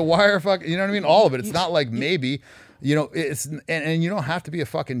put the wire, you know what I mean? All of it. It's not like maybe, you know, it's, and you don't have to be a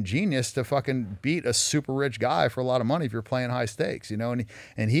fucking genius to fucking beat a super rich guy for a lot of money if you're playing high stakes, you know?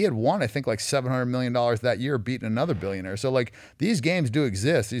 And he had won, I think, like $700 million that year, beating another billionaire. So, like, these games do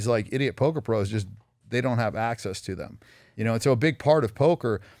exist. These, like, idiot poker pros, just, they don't have access to them, you know? And so a big part of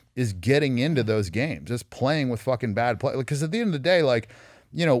poker is getting into those games, just playing with fucking bad play. Because at the end of the day, like,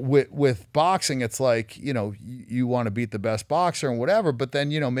 you know, with boxing, it's like, you know, you want to beat the best boxer and whatever, but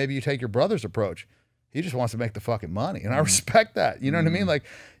then, you know, maybe you take your brother's approach. He just wants to make the fucking money. And I respect that. You know what I mean? Like,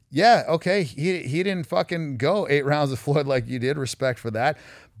 yeah, okay, he didn't fucking go 8 rounds of Floyd like you did. Respect for that.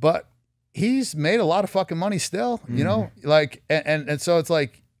 But he's made a lot of fucking money still, you know? Like, and so it's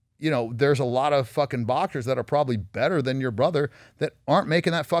like, you know, there's a lot of fucking boxers that are probably better than your brother that aren't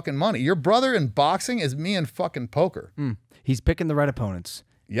making that fucking money. Your brother in boxing is me in fucking poker. He's picking the right opponents.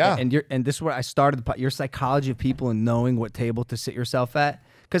 Yeah. And this is where I started your psychology of people and knowing what table to sit yourself at.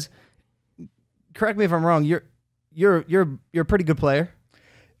 Because, correct me if I'm wrong, you're a pretty good player.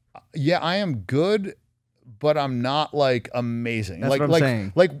 Yeah, I am good, but I'm not like amazing. That's what I'm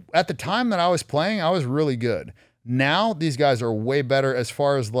saying. Like at the time that I was playing, I was really good. Now these guys are way better as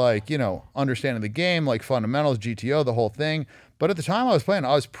far as, like, you know, understanding the game, like fundamentals, GTO, the whole thing. But at the time I was playing,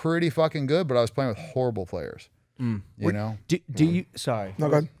 I was pretty fucking good, but I was playing with horrible players. You know? Do you? Sorry. No,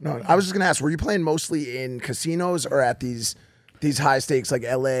 go ahead. No, I was just gonna ask, were you playing mostly in casinos or at these high stakes like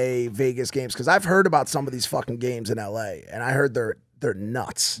LA, Vegas games? Because I've heard about some of these fucking games in LA, and I heard they're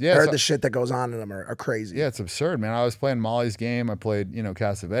nuts. Yeah, I heard the shit that goes on in them are crazy. Yeah, it's absurd, man. I was playing Molly's game. I played, you know,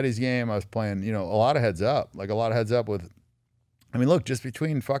 Cassavetti's game. I was playing, you know, a lot of heads up. Like, a lot of heads up with, I mean, look, just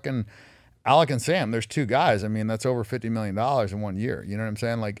between fucking Alec and Sam, there's 2 guys. I mean, that's over $50 million in 1 year. You know what I'm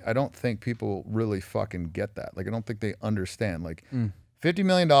saying? Like, I don't think people really fucking get that. Like, I don't think they understand. Like, $50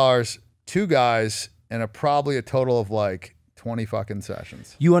 million, 2 guys, and probably a total of like 20 fucking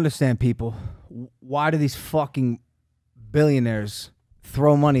sessions. You understand, people. Why do these fucking billionaires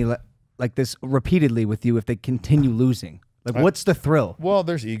throw money like this repeatedly with you if they continue losing? Like, what's the thrill? Well,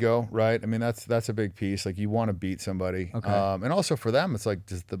 there's ego, right? I mean, that's a big piece. Like, you want to beat somebody. Okay. And also for them, it's like,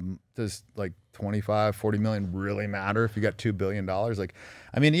 does like 25, 40 million really matter if you got $2 billion? Like,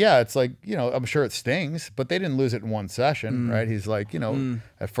 I mean, yeah, it's like, you know, I'm sure it stings, but they didn't lose it in one session, right? He's like, you know,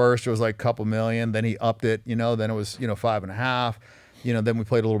 at first it was like a couple million, then he upped it, you know, then it was, you know, 5.5. You know, then we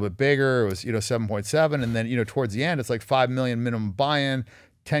played a little bit bigger. It was, you know, 7.7. And then, you know, towards the end, it's like 5 million minimum buy-in,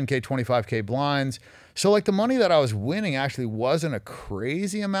 10K, 25K blinds. So, like, the money that I was winning actually wasn't a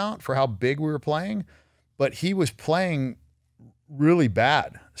crazy amount for how big we were playing, but he was playing really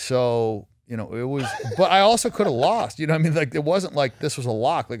bad. So, you know, it was, but I also could have lost, you know what I mean? Like, it wasn't like this was a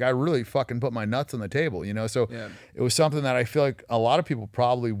lock. Like, I really fucking put my nuts on the table, you know? So it was something that I feel like a lot of people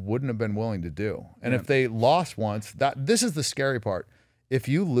probably wouldn't have been willing to do. And if they lost once, this is the scary part. If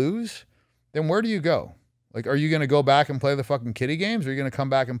you lose, then where do you go? Like, are you going to go back and play the fucking kiddie games, or are you going to come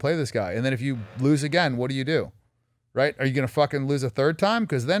back and play this guy? And then if you lose again, what do you do? Right? Are you going to fucking lose a 3rd time?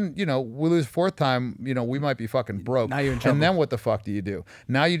 Because then, you know, we lose 4th time, you know, we might be fucking broke. Now you're in trouble. And then what the fuck do you do?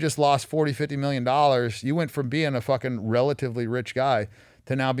 Now you just lost $40, $50 million. You went from being a fucking relatively rich guy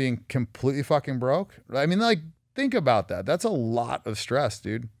to now being completely fucking broke. I mean, like, think about that. That's a lot of stress,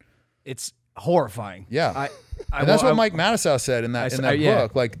 dude. It's horrifying. Yeah. And that's what Mike Matisow said in that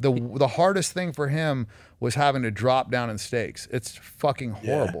book. Like, the hardest thing for him was having to drop down in stakes. It's fucking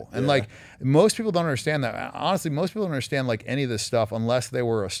horrible. And like, most people don't understand that. Honestly, most people don't understand like any of this stuff unless they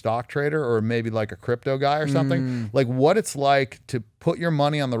were a stock trader or maybe like a crypto guy or something. Like, what it's like to put your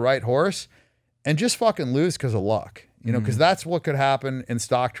money on the right horse and just fucking lose because of luck. You know, because that's what could happen in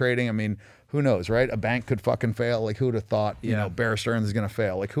stock trading. I mean, who knows, right? A bank could fucking fail. Like, who would have thought, you know, Bear Stearns is going to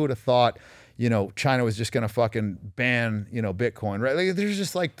fail? Like, who would have thought, you know, China was just going to fucking ban, you know, Bitcoin, right? Like, there's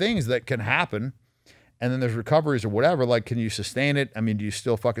just like things that can happen. And then there's recoveries or whatever. Like, can you sustain it? I mean, do you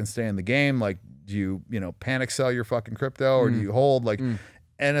still fucking stay in the game? Like, do you, you know, panic sell your fucking crypto or do you hold? Like,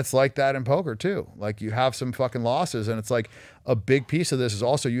 And it's like that in poker too. Like you have some fucking losses, and it's like a big piece of this is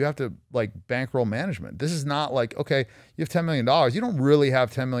also you have to like bankroll management. This is not like, okay, you have $10 million. You don't really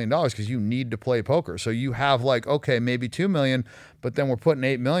have $10 million because you need to play poker. So you have like, okay, maybe 2 million, but then we're putting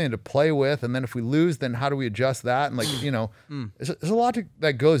 8 million to play with. And then if we lose, then how do we adjust that? And like, you know, there's a lot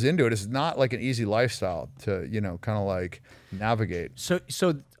that goes into it. It's not like an easy lifestyle to, you know, kind of like navigate. So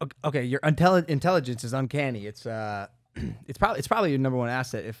okay, your intelligence is uncanny. It's probably your number one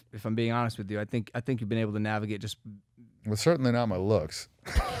asset. If I'm being honest with you, I think you've been able to navigate just. Well, certainly not my looks.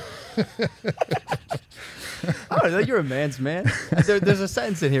 Oh, you're a man's man. There's a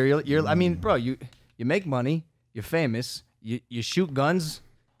sentence in here. You're I mean, bro, you make money. You're famous. You shoot guns.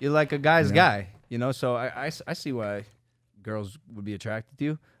 You're like a guy's guy. You know, so I see why girls would be attracted to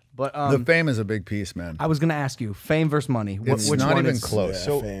you. But the fame is a big piece, man. I was gonna ask you, fame versus money. It's which not one even is close. Yeah,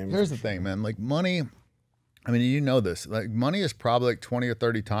 So fame. here's the thing, man. Like money, I mean, you know this. Like money is probably like 20 or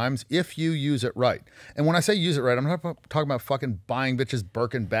 30 times if you use it right. And when I say use it right, I'm not talking about fucking buying bitches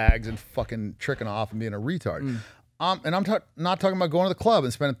Birkin bags and fucking tricking off and being a retard. And I'm not talking about going to the club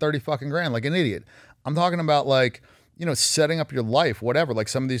and spending 30 fucking grand like an idiot. I'm talking about like, you know, setting up your life, whatever. Like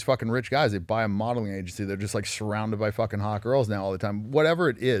some of these fucking rich guys, they buy a modeling agency. They're just like surrounded by fucking hot girls now all the time, whatever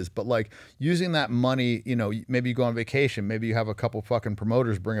it is. But like using that money, you know, maybe you go on vacation, maybe you have a couple fucking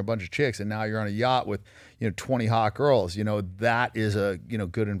promoters bring a bunch of chicks, and now you're on a yacht with, you know, 20 hot girls. You know, that is a, you know,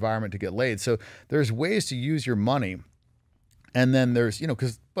 good environment to get laid. So there's ways to use your money. And then there's, you know,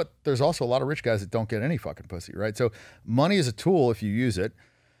 but there's also a lot of rich guys that don't get any fucking pussy, right? So money is a tool if you use it.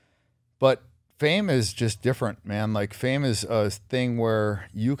 But fame is just different, man. Like fame is a thing where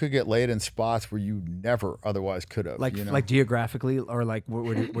you could get laid in spots where you never otherwise could have. like you know? like geographically, or like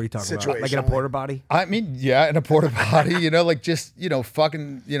what are you talking about? Like in a Situationally. porta potty? I mean, yeah, in a porta potty, you know, like just, you know,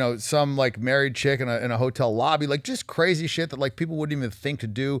 fucking, you know, some like married chick in a hotel lobby, like just crazy shit that like people wouldn't even think to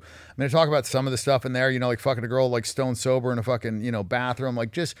do. I mean, I talk about some of the stuff in there, you know, like fucking a girl like stone sober in a fucking, you know, bathroom,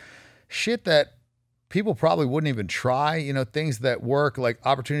 like just shit that people probably wouldn't even try, you know, things that work, like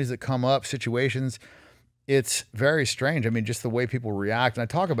opportunities that come up, situations. It's very strange. I mean, just the way people react, and I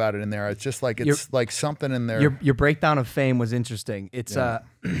talk about it in there. It's just like like something in there. Your breakdown of fame was interesting. It's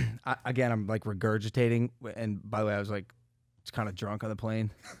again, I'm like regurgitating, and by the way, I was like, it's kind of drunk on the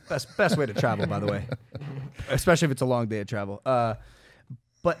plane. Best way to travel, by the way, especially if it's a long day of travel.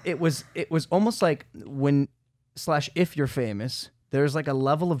 But it was almost like if you're famous, there's like a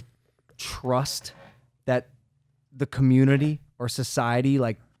level of trust that the community or society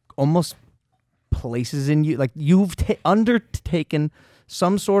like almost places in you. Like you've undertaken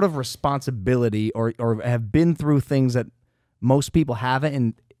some sort of responsibility or have been through things that most people haven't,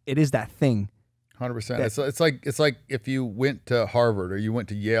 and it is that thing. 100%. It's like if you went to Harvard or you went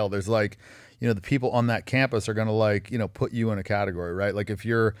to Yale, there's like, you know, the people on that campus are going to like, you know, put you in a category, right? Like if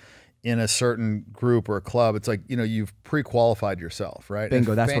you're in a certain group or a club, it's like, you know, you've pre-qualified yourself, right?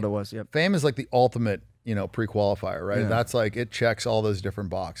 Bingo, that's what it was. Yep. Fame is like the ultimate, you know, pre-qualifier, right? Yeah. That's like, it checks all those different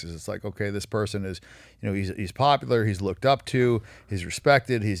boxes. It's like, okay, this person is, you know, he's popular, he's looked up to, he's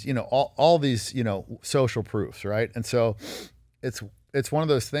respected, he's, you know, all these, you know, social proofs, right? And so it's one of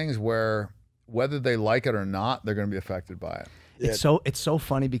those things where whether they like it or not, they're going to be affected by it. Yeah. It's so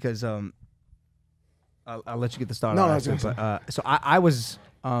funny because I'll let you get the start. No, on no, that, it's but so I was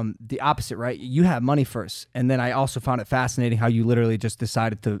the opposite, right? You have money first, and then I also found it fascinating how you literally just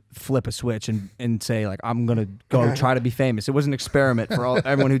decided to flip a switch and say like, I'm gonna go try to be famous. It was an experiment for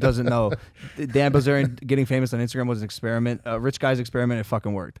everyone who doesn't know. Dan Bilzerian getting famous on Instagram was an experiment. Rich guy's experiment. It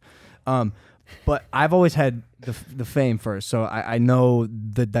fucking worked. But I've always had the fame first, so I know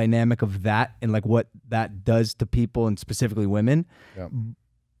the dynamic of that and like what that does to people and specifically women. Yeah.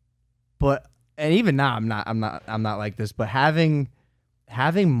 But and even now I'm not like this. But having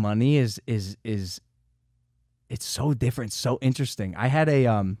money is it's so different, so interesting. I had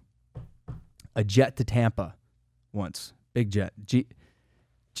a jet to Tampa once, big jet,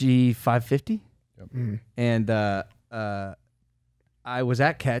 G550, Yep. and I was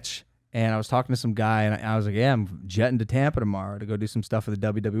at Catch. And I was talking to some guy, and I was like, yeah, I'm jetting to Tampa tomorrow to go do some stuff for the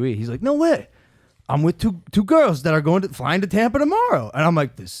WWE. He's like, no way. I'm with two girls that are flying to Tampa tomorrow. And I'm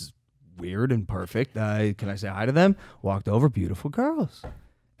like, this is weird and perfect. Can I say hi to them? Walked over, beautiful girls.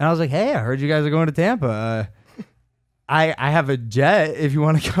 And I was like, hey, I heard you guys are going to Tampa. I have a jet if you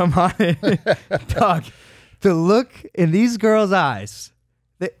want to come on it. Dog, to look in these girls' eyes,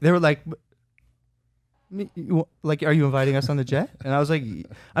 they were like, are you inviting us on the jet? And I was like,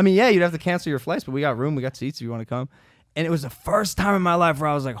 I mean, yeah, you'd have to cancel your flights, but we got room, we got seats if you want to come. And it was the first time in my life where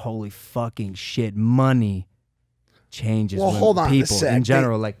I was like, holy fucking shit, money changes Well, with hold on a people sec. in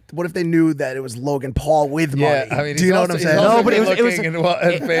general. Like, what if they knew that it was Logan Paul with money? Yeah, I mean, do you know what I'm saying? No, but it was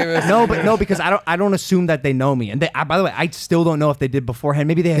famous. no, because I don't assume that they know me. And by the way, I still don't know if they did beforehand.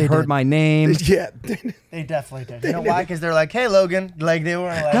 Maybe they had heard my name. Yeah, They definitely did. You know why? Because they're like, hey, Logan. Like, they were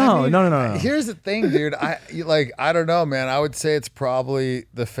like, No. Here's the thing, dude. I don't know, man. I would say it's probably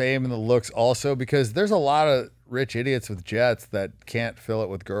the fame and the looks also, because there's a lot of rich idiots with jets that can't fill it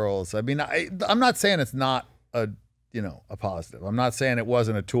with girls. I mean, I'm not saying it's not a positive. I'm not saying it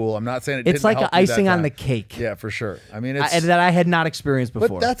wasn't a tool. I'm not saying it It's didn't like help an you that icing on time. the cake. Yeah, for sure. I mean, it's that I had not experienced before.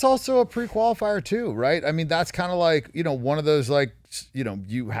 but that's also a pre-qualifier too, right? I mean, that's kind of like, one of those, like,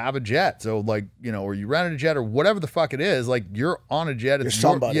 you have a jet. So, like, or you rented a jet or whatever the fuck it is, like, you're on a jet. You're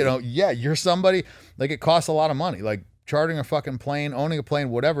somebody. You're somebody. Like, it costs a lot of money. Like, chartering a fucking plane, owning a plane,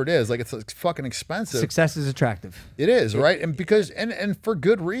 whatever it is, like, it's fucking expensive. Success is attractive. It is, right? And because and for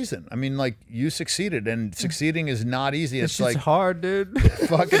good reason. I mean, like, you succeeded, and succeeding is not easy. It's like hard, dude. it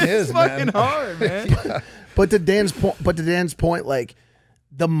fucking is, It's man. fucking hard, man. Yeah. But to Dan's point, like,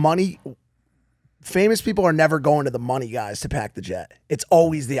 the money, famous people are never going to the money guys to pack the jet. It's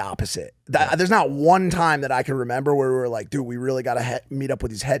always the opposite. There's not one time that I can remember where we were like, dude, we really got to meet up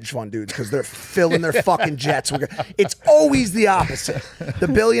with these hedge fund dudes because they're filling their fucking jets. It's always the opposite. The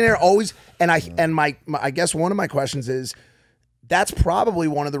billionaire always, and my I guess one of my questions is, that's probably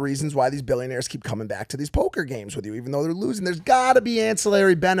one of the reasons why these billionaires keep coming back to these poker games with you, even though they're losing. There's got to be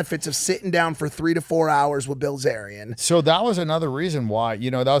ancillary benefits of sitting down for 3 to 4 hours with Bilzerian. So that was another reason why,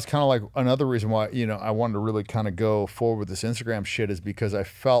 that was kind of like another reason why, I wanted to really kind of go forward with this Instagram shit, is because I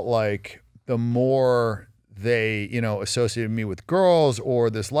felt like the more they, associated me with girls or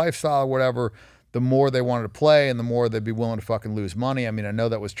this lifestyle or whatever, the more they wanted to play and the more they'd be willing to fucking lose money. I mean, I know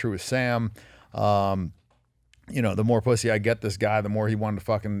that was true with Sam. The more pussy I get this guy, the more he wanted to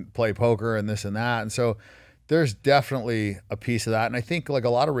fucking play poker and this and that. And so there's definitely a piece of that. And I think, like, a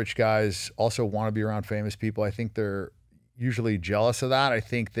lot of rich guys also want to be around famous people. I think they're usually jealous of that. I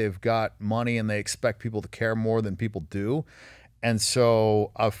think they've got money and they expect people to care more than people do. And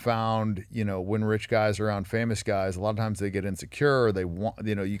so I've found, when rich guys are around famous guys, a lot of times they get insecure. They want,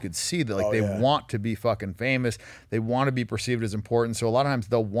 you could see that, like, they want to be fucking famous. They want to be perceived as important. So a lot of times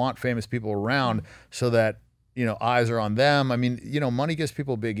they'll want famous people around so that, eyes are on them. I mean, money gives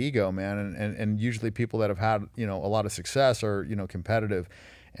people a big ego, man. And usually people that have had, a lot of success are, competitive.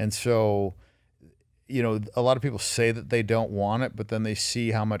 And so, a lot of people say that they don't want it, but then they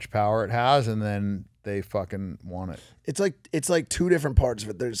see how much power it has and then they fucking want it. It's like two different parts of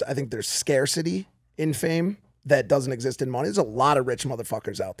it. I think there's scarcity in fame that doesn't exist in money. There's a lot of rich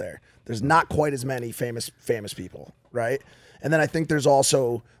motherfuckers out there. There's not quite as many famous people, right? And then I think there's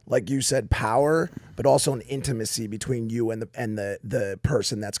also, like you said, power, but also an intimacy between you and the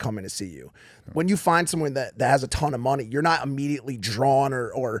person that's coming to see you. When you find someone that has a ton of money, you're not immediately drawn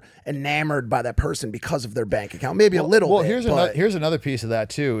or enamored by that person because of their bank account. Maybe a little bit. Here's another piece of that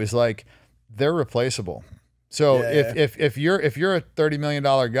too, is like, they're replaceable. So if you're a $30 million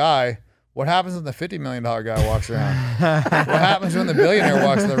guy, what happens when the $50 million guy walks around? What happens when the billionaire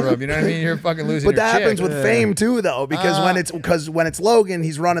walks in the room? You know what I mean? You're fucking losing your But that chick. happens with fame too, though, because when it's Logan,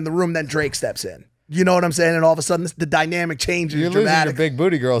 he's running the room, then Drake steps in. You know what I'm saying? And all of a sudden, the dynamic changes. You're losing your big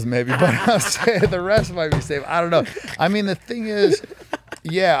booty girls, maybe, but I'm saying the rest might be safe. I don't know. I mean, the thing is,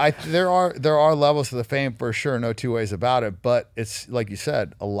 there are levels to the fame for sure, no two ways about it. But it's, like you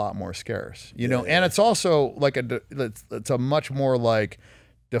said, a lot more scarce. And it's also like it's a much more like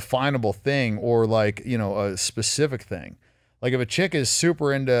definable thing, or like, a specific thing. Like, if a chick is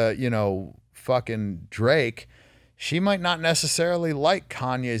super into, fucking Drake, she might not necessarily like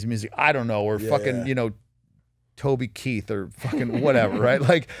Kanye's music. I don't know, or fucking, Toby Keith or fucking whatever, right?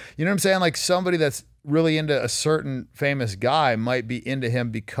 Like, you know what I'm saying? Like, somebody that's really into a certain famous guy might be into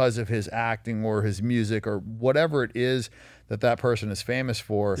him because of his acting or his music or whatever it is that person is famous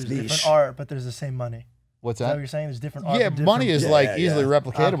for. There's different art, but there's the same money. What's Is that that? what you're saying? There's different art. Yeah, money is easily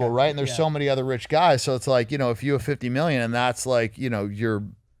replicatable, Okay. right? And there's so many other rich guys. So it's like, if you have 50 million and that's like, your,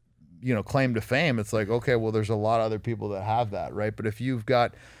 claim to fame, it's like, okay, well, there's a lot of other people that have that, right? But if you've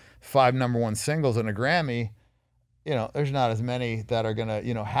got 5 #1 singles and a Grammy, there's not as many that are gonna,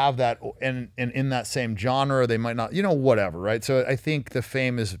 have that, and in that same genre, they might not, whatever, right? So I think the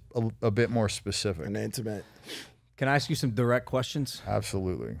fame is a bit more specific and intimate. Can I ask you some direct questions?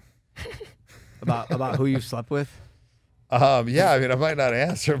 Absolutely. about who you've slept with? Yeah, I mean, I might not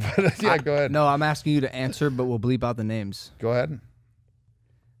answer, but go ahead. No, I'm asking you to answer, but we'll bleep out the names. Go ahead.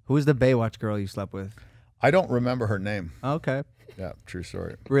 Who is the Baywatch girl you slept with? I don't remember her name. Okay. Yeah, true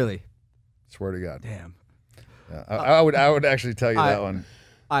story. Really? Swear to God. Damn. Yeah, I would actually tell you that one.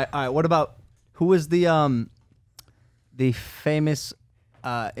 All right. What about who was the the famous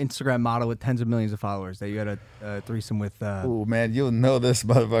Instagram model with tens of millions of followers that you had a threesome with. Oh man, you'll know this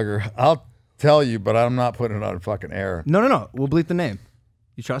motherfucker. I'll tell you, but I'm not putting it on fucking air. No. We'll bleep the name.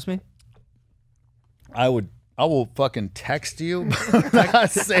 You trust me? I will fucking text you. I'm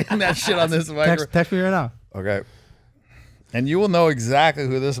not saying that shit on this microphone. Text me right now. Okay. And you will know exactly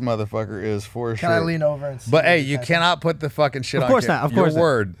who this motherfucker is for sure. Can I lean over and see? But hey, you cannot put the fucking shit on. Of course not. Of course Your not.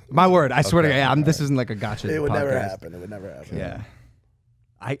 word. My word. I swear to God. This isn't like a gotcha. It would podcast. never happen. It would never happen. Yeah.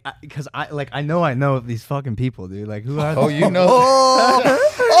 Because I know these fucking people, dude. Like, who are they? Oh, you know.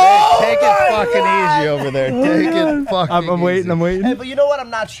 Take it fucking easy over there. Take it fucking I'm waiting. easy. I'm waiting. Hey, but you know what? I'm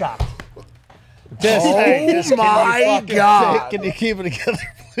not shocked. Oh my God. Can you keep it together,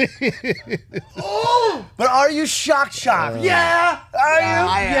 please? But are you shocked? Yeah. Are you?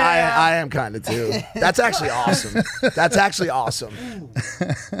 I am kind of too. That's actually awesome. That's actually awesome.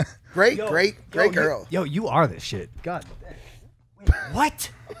 Great girl. Yo, you are this shit. God.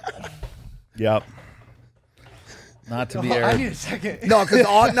 What? Yep. Not to be I aired. need a second. No,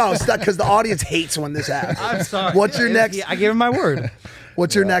 because the audience hates when this happens. I'm sorry. What's your next? I gave him my word.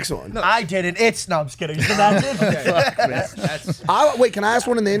 What's your next one? I didn't. No, I'm just kidding. That's Wait, can I ask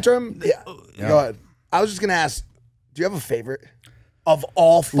one in the interim? Yeah. Go ahead. I was just gonna ask, do you have a favorite of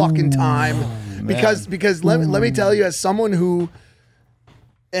all fucking time? Because let me tell you, as someone who,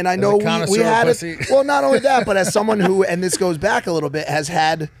 and I know we had it. Well, not only that, but as someone who, and this goes back a little bit, has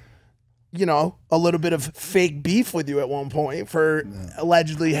had, you know, a little bit of fake beef with you at one point for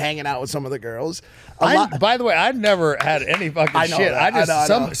allegedly hanging out with some of the girls. By the way, I'd never had any fucking shit. I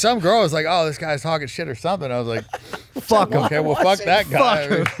know. Some girl was like, "Oh, this guy's talking shit or something." I was like, Fuck him. "Okay, well, fuck that guy."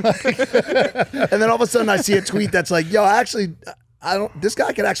 And then all of a sudden, I see a tweet that's like, "Yo, actually, I don't. This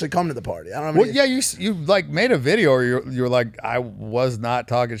guy could actually come to the party." I don't know. Well, yeah, you like made a video, or you're like, "I was not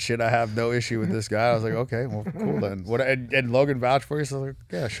talking shit. I have no issue with this guy." I was like, "Okay, well, cool then." What? And Logan vouched for you, so I was like,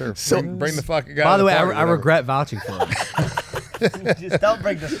 "Yeah, sure. Bring the fucking guy." By the way, party, I regret vouching for him. just don't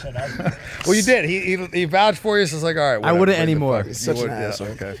bring this shit up. Well, you did. He vouched for you, so it's like, all right. Whatever, I wouldn't bring the anymore. fucking- Such you an would- yeah, asshole.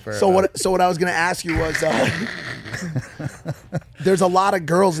 okay, fair So enough. what I was gonna ask you was, there's a lot of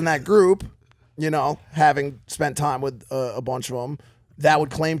girls in that group, you know, having spent time with a bunch of them, that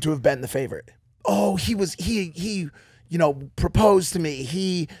would claim to have been the favorite. Oh, he you know, proposed to me.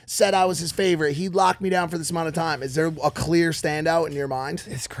 He said I was his favorite. He locked me down for this amount of time. Is there a clear standout in your mind?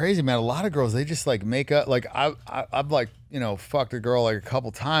 It's crazy, man. A lot of girls, they just like make up. Like I've like, you know, fucked a girl like a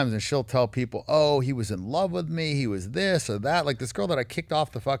couple times, and she'll tell people, "Oh, he was in love with me. He was this or that." Like this girl that I kicked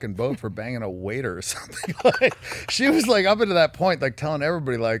off the fucking boat for banging a waiter or something. Like she was like up into that point, like telling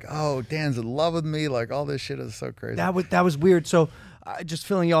everybody, like, "Oh, Dan's in love with me." Like all this shit is so crazy. That was weird. So, just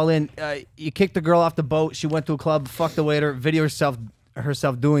filling y'all in, you kicked the girl off the boat. She went to a club, fucked the waiter, video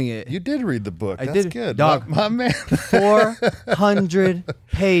herself doing it. You did read the book. I That's did. good, Dog. my man. 400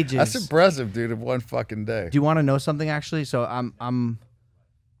 pages. That's impressive, dude. In one fucking day. Do you want to know something actually? So I'm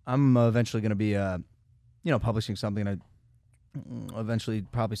eventually going to be you know, publishing something eventually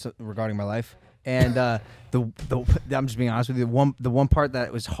probably regarding my life. And I'm just being honest with you. The one part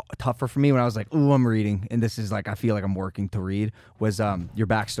that was tougher for me when I was like, "Ooh, I'm reading," and this is like I feel like I'm working to read, was your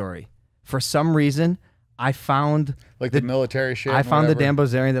backstory. For some reason, I found Like the military shit. I found the whatever. Dan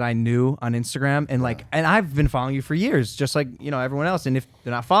Bilzerian that I knew on Instagram, and like, and I've been following you for years, just like, you know, everyone else. And if they're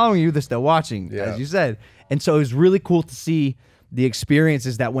not following you, they're still watching, Yeah. as you said. And so it was really cool to see the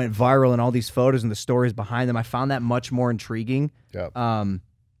experiences that went viral and all these photos and the stories behind them. I found that much more intriguing. Yep.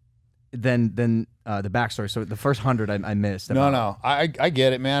 Than the backstory. So the first 100 I missed. No, I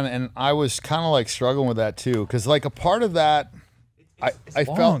get it, man, and I was kind of like struggling with that too, because like a part of that, I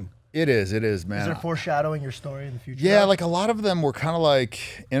felt long. it is, man. Is there foreshadowing your story in the future? Yeah, like a lot of them were kind of like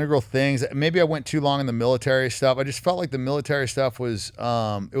integral things. Maybe I went too long in the military stuff. I just felt like the military stuff was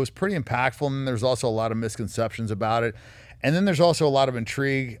it was pretty impactful, and there's also a lot of misconceptions about it. And then there's also a lot of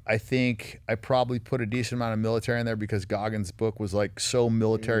intrigue. I think I probably put a decent amount of military in there because Goggins' book was like so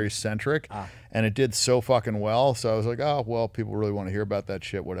military centric, and it did so fucking well. So I was like, oh, well, people really want to hear about that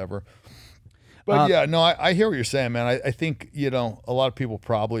shit, whatever. But yeah, no, I hear what you're saying, man. I think, you know, a lot of people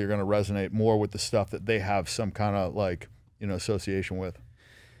probably are going to resonate more with the stuff that they have some kind of like, you know, association with.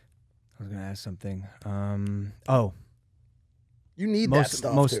 I was going to ask something. You need that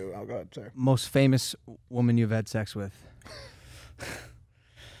stuff too. Oh, go ahead, sorry. Most famous woman you've had sex with.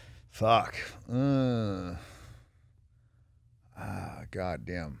 Fuck. God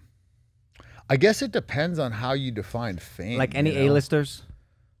damn. I guess it depends on how you define fame. Like any you know? A-listers?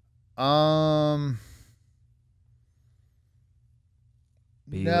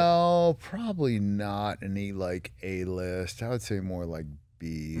 No, probably not any like A-list. I would say more like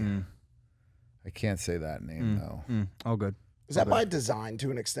B. I can't say that name though. All good. Is that by design to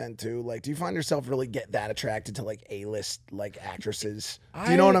an extent too? Like, do you find yourself really get that attracted to like A-list like actresses?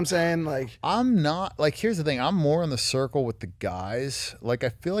 Do you know what I'm saying? Like, I'm not like. Here's the thing. I'm more in the circle with the guys. Like, I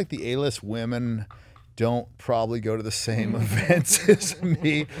feel like the A-list women don't probably go to the same events as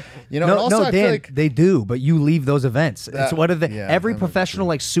me. You know. No, and also, no, I Dan, feel like they do, but you leave those events. It's what are they? yeah, Every that might be professional true.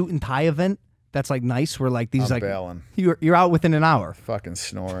 like suit and tie event that's like nice. Where like these I'm like bailing. you're out within an hour. Fucking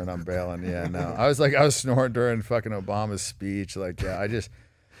snoring. I'm bailing. Yeah, no. I was snoring during fucking Obama's speech. Like, yeah, I just.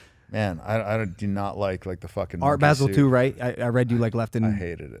 Man, I do not like the fucking Art monkey Basel suit. too, right? I read you like left in. I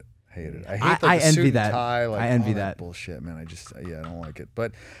hated it. I hate I like, the envy suit and that. tie, like, I envy all that. bullshit, man. I don't like it.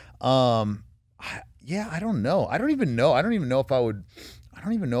 But yeah, I don't know. I don't even know if I would. I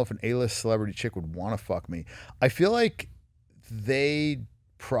don't even know if an A-list celebrity chick would want to fuck me. I feel like they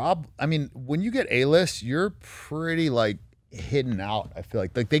I mean, when you get A-list, you're pretty like hidden out. I feel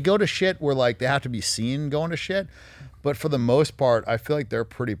like they go to shit where like they have to be seen going to shit. But for the most part, I feel like they're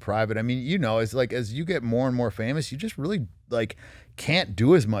pretty private. I mean, you know, as you get more and more famous, you just really like can't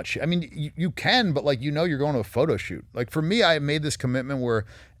do as much. I mean, you can, but like, you know, you're going to a photo shoot. Like for me, I made this commitment where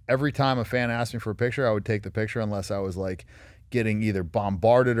every time a fan asked me for a picture, I would take the picture unless I was like getting either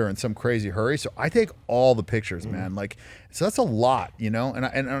bombarded or in some crazy hurry. So I take all the pictures, man. Like, so that's a lot, you know,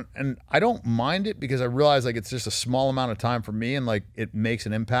 and I don't mind it because I realize like it's just a small amount of time for me and like it makes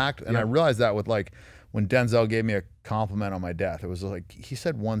an impact. And I realized that with like when Denzel gave me a compliment on my death, it was like he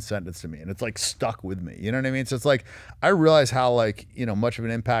said one sentence to me and it's like stuck with me. You know what I mean? So it's like I realize how like, you know, much of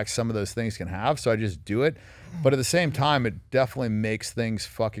an impact some of those things can have. So I just do it. But at the same time, it definitely makes things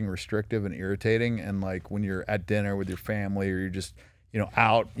fucking restrictive and irritating. And like when you're at dinner with your family or you're just, you know,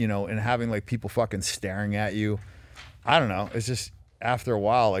 out, you know, and having like people fucking staring at you, I don't know. It's just after a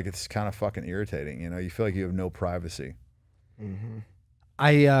while, like it's kind of fucking irritating. You know, you feel like you have no privacy.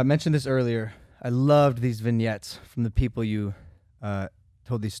 I mentioned this earlier. I loved these vignettes from the people you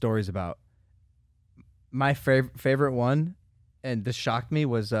told these stories about. My favorite one, and this shocked me,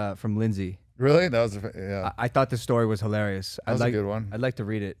 was from Lindsay. Really? That was yeah. I thought this story was hilarious. That was a good one. I'd like to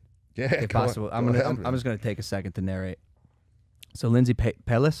read it. Yeah, if possible. I'm just gonna take a second to narrate. So Lindsay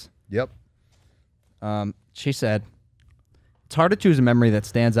Pellis. Yep. She said, "It's hard to choose a memory that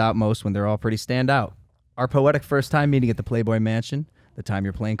stands out most when they're all pretty stand out. Our poetic first time meeting at the Playboy Mansion, the time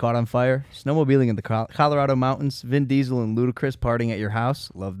your plane caught on fire, snowmobiling in the Colorado mountains, Vin Diesel and Ludacris partying at your house,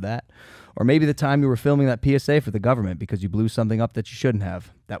 loved that. Or maybe the time you were filming that PSA for the government because you blew something up that you shouldn't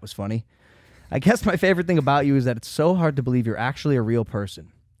have. That was funny. I guess my favorite thing about you is that it's so hard to believe you're actually a real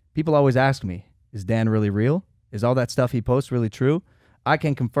person. People always ask me, is Dan really real? Is all that stuff he posts really true? I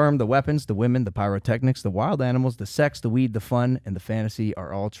can confirm the weapons, the women, the pyrotechnics, the wild animals, the sex, the weed, the fun, and the fantasy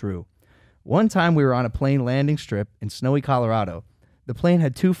are all true. One time we were on a plane landing strip in snowy Colorado. The plane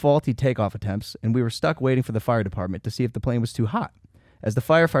had 2 faulty takeoff attempts, and we were stuck waiting for the fire department to see if the plane was too hot. As the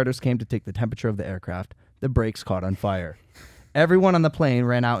firefighters came to take the temperature of the aircraft, the brakes caught on fire. Everyone on the plane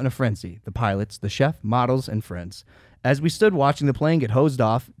ran out in a frenzy, the pilots, the chef, models, and friends. As we stood watching the plane get hosed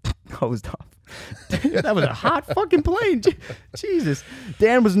off, that was a hot fucking plane. Jesus.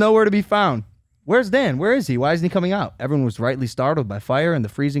 Dan was nowhere to be found. Where's Dan? Where is he? Why isn't he coming out? Everyone was rightly startled by fire and the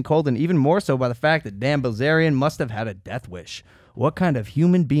freezing cold, and even more so by the fact that Dan Bilzerian must have had a death wish. What kind of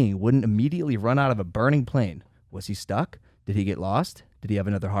human being wouldn't immediately run out of a burning plane? Was he stuck? Did he get lost? Did he have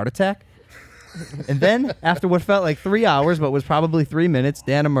another heart attack? And then, after what felt like 3 hours, but was probably 3 minutes,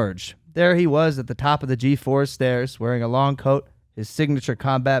 Dan emerged. There he was at the top of the G4 stairs, wearing a long coat, his signature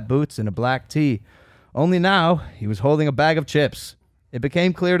combat boots, and a black tee. Only now, he was holding a bag of chips. It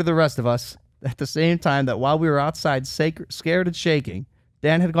became clear to the rest of us, at the same time, that while we were outside scared and shaking,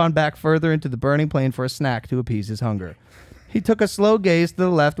 Dan had gone back further into the burning plane for a snack to appease his hunger. He took a slow gaze to the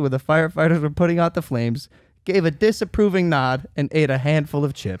left where the firefighters were putting out the flames, gave a disapproving nod, and ate a handful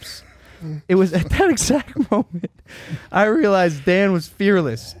of chips. It was at that exact moment I realized Dan was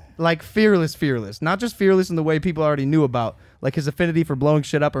fearless. Like fearless. Not just fearless in the way people already knew about, like his affinity for blowing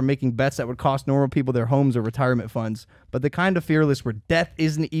shit up or making bets that would cost normal people their homes or retirement funds, but the kind of fearless where death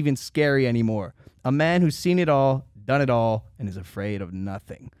isn't even scary anymore. A man who's seen it all, done it all, and is afraid of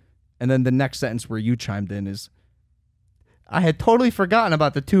nothing. And then the next sentence where you chimed in is, I had totally forgotten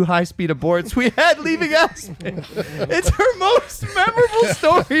about the 2 high-speed aborts we had leaving Aspen. It's her most memorable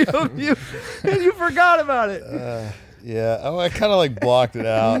story of you, and you forgot about it. Yeah. Oh, I kind of like blocked it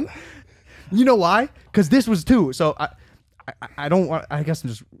out. You know why? Because this was too. So I don't want. I guess I'm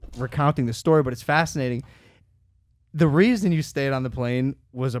just recounting the story, but it's fascinating. The reason you stayed on the plane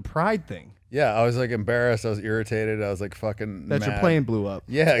was a pride thing. Yeah, I was like embarrassed. I was irritated. I was like fucking That mad. your plane blew up.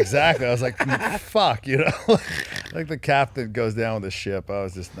 Yeah, exactly. I was like, fuck, you know? Like the captain goes down with the ship. I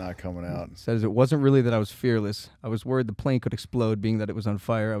was just not coming out. Says it wasn't really that I was fearless. I was worried the plane could explode, being that it was on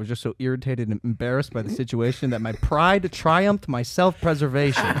fire. I was just so irritated and embarrassed by the situation that my pride triumphed my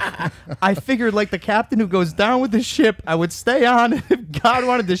self-preservation. I figured, like the captain who goes down with the ship, I would stay on, and if God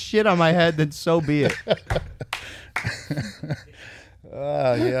wanted to shit on my head, then so be it.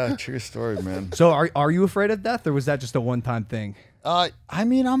 Yeah, true story, man. So are you afraid of death, or was that just a one-time thing? I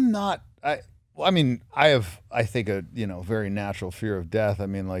mean, I'm not. I have, I think, a very natural fear of death. I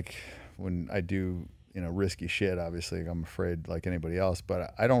mean, like when I do risky shit, obviously I'm afraid like anybody else,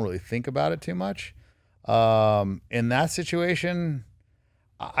 but I don't really think about it too much. In that situation,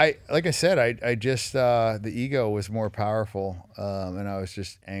 like I said, I just the ego was more powerful, and I was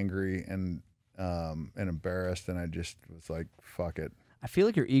just angry and embarrassed, and I just was like, fuck it. I feel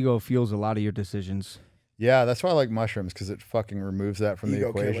like your ego fuels a lot of your decisions. Yeah, that's why I like mushrooms, because it fucking removes that from the Ego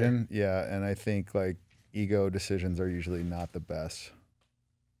equation. Yeah, and I think like ego decisions are usually not the best.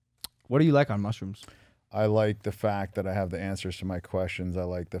 What do you like on mushrooms? I like the fact that I have the answers to my questions. I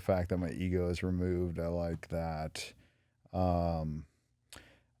like the fact that my ego is removed. I like that.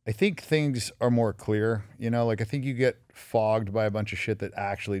 I think things are more clear, like I think you get fogged by a bunch of shit that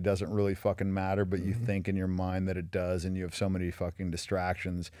actually doesn't really fucking matter, but you think in your mind that it does, and you have so many fucking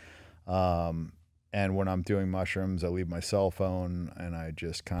distractions. And when I'm doing mushrooms, I leave my cell phone and I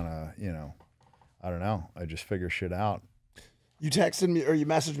just kind of, I don't know, I just figure shit out. You texted me or you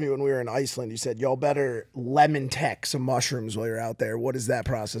messaged me when we were in Iceland. You said, y'all better lemon tech some mushrooms while you're out there. What is that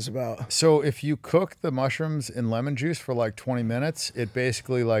process about? So if you cook the mushrooms in lemon juice for like 20 minutes, it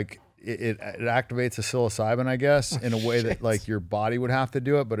basically like, it activates the psilocybin, I guess, in a way that like your body would have to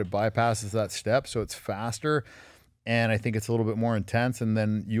do it, but it bypasses that step. So it's faster. And I think it's a little bit more intense. And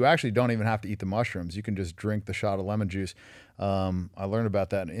then you actually don't even have to eat the mushrooms. You can just drink the shot of lemon juice. I learned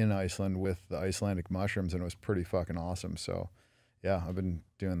about that in Iceland with the Icelandic mushrooms, and it was pretty fucking awesome. So yeah, I've been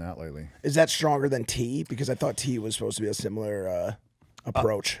doing that lately. Is that stronger than tea? Because I thought tea was supposed to be a similar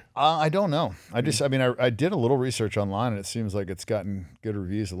approach. I don't know. I did a little research online, and it seems like it's gotten good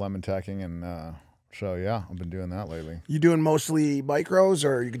reviews of lemon teching, and so yeah, I've been doing that lately. You doing mostly micros,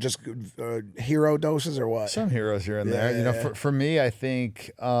 or you could just hero doses, or what? Some heroes here and Yeah, there. yeah. For me, I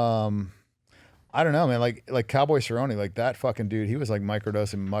think I don't know, man. Like Cowboy Cerrone, like that fucking dude. He was like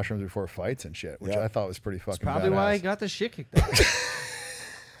microdosing mushrooms before fights and shit, which I thought was pretty fucking. Probably badass. why I got the shit kicked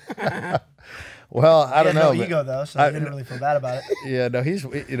out. Well, I don't know. No ego though, so I didn't really feel bad about it. Yeah, no, he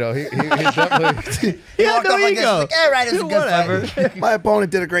definitely. He had no ego. Like, all right, it's a good Whatever. fight. My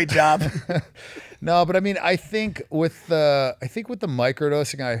opponent did a great job. No, but I mean, I think with the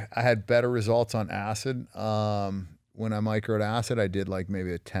microdosing, I had better results on acid. When I microed acid, I did like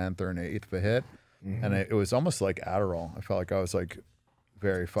maybe a 10th or an 8th of a hit, and it was almost like Adderall. I felt like I was like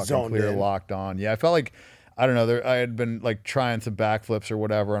very fucking Zoned clear, in. locked on. Yeah, I felt like, I don't know, I had been like trying some backflips or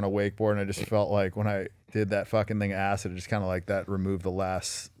whatever on a wakeboard, and I just felt like when I did that fucking thing acid, it just kind of like that removed the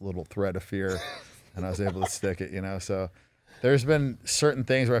last little thread of fear, and I was able to stick it, so there's been certain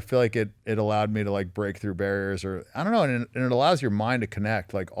things where I feel like it allowed me to like break through barriers, or I don't know, and it allows your mind to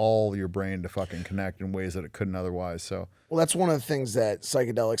connect, like all your brain to fucking connect in ways that it couldn't otherwise. So Well, that's one of the things that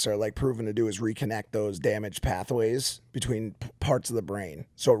psychedelics are like proven to do, is reconnect those damaged pathways between parts of the brain.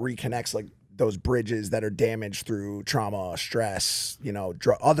 So it reconnects like those bridges that are damaged through trauma, stress,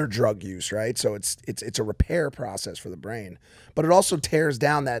 other drug use, right? So it's a repair process for the brain, but it also tears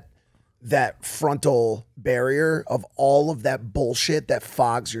down that frontal barrier of all of that bullshit that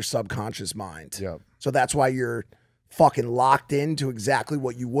fogs your subconscious mind. Yep. So that's why you're fucking locked into exactly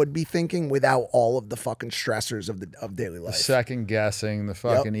what you would be thinking without all of the fucking stressors of daily life. the second guessing, the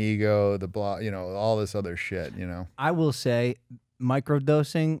fucking ego, the blah, all this other shit, I will say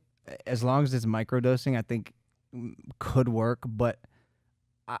microdosing, as long as it's microdosing, I think could work. But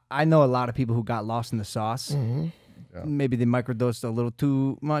I know a lot of people who got lost in the sauce. Yeah. Maybe they microdosed a little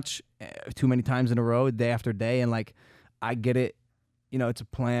too much, too many times in a row, day after day. And like, I get it. It's a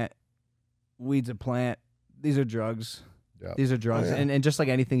plant. Weed's a plant. These are drugs. Yep. These are drugs. Oh, yeah. And just like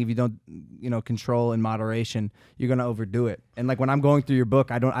anything, if you don't, control in moderation, you're going to overdo it. And like when I'm going through your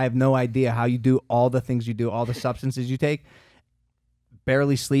book, I have no idea how you do all the things you do, all the substances you take,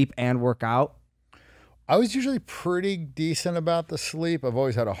 barely sleep and work out. I was usually pretty decent about the sleep. I've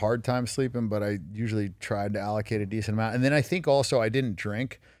always had a hard time sleeping, but I usually tried to allocate a decent amount. And then I think also I didn't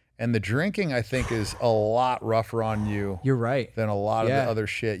drink. And the drinking, I think, is a lot rougher on you. You're right. Than a lot of the other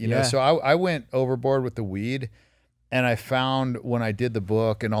shit, Yeah. So I went overboard with the weed, and I found when I did the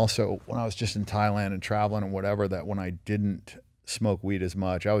book, and also when I was just in Thailand and traveling and whatever, that when I didn't smoke weed as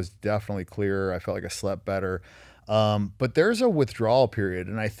much. I was definitely clearer. I felt like I slept better. But there's a withdrawal period,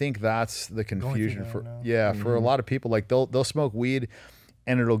 and I think that's the confusion for for a lot of people. Like they'll smoke weed,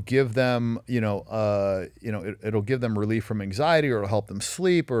 and it'll give them it'll give them relief from anxiety, or it'll help them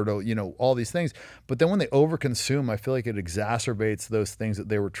sleep, or it'll all these things. But then when they overconsume, I feel like it exacerbates those things that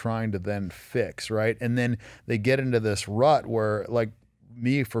they were trying to then fix, right? And then they get into this rut where, like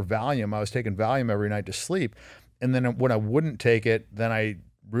me for Valium, I was taking Valium every night to sleep, and then when I wouldn't take it, then I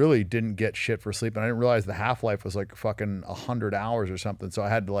really didn't get shit for sleep, and I didn't realize the half-life was like fucking 100 hours or something, so I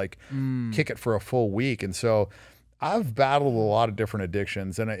had to like kick it for a full week. And so I've battled a lot of different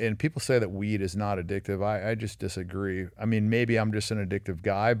addictions, and people say that weed is not addictive. I just disagree. I mean, maybe I'm just an addictive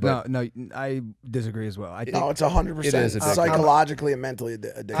guy, but no, I disagree as well. I think it's 100% psychologically and mentally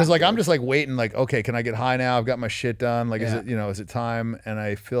addictive. Because like I'm just like waiting, like, okay, can I get high now? I've got my shit done. Like, is it time? And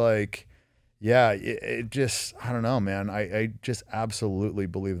I feel like, yeah, it just, I don't know, man. I just absolutely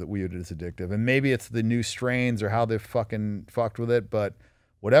believe that weed is addictive. And maybe it's the new strains or how they've fucking fucked with it, but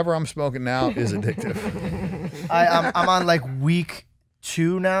whatever I'm smoking now is addictive. I'm on like week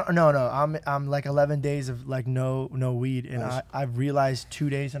 2 now. No, I'm like 11 days of like no weed, and I've realized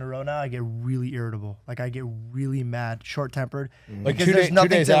 2 days in a row now I get really irritable. Like I get really mad, short tempered. Like because there's nothing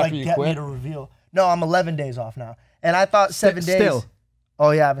 2 days to after like you get quit? me to reveal. No, I'm 11 days off now, and I thought 7 days. Still. Oh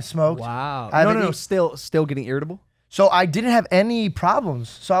yeah, I haven't smoked. Wow. I haven't No. Still getting irritable. So I didn't have any problems.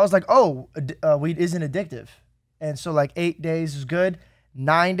 So I was like, oh, weed isn't addictive. And so like 8 days is good.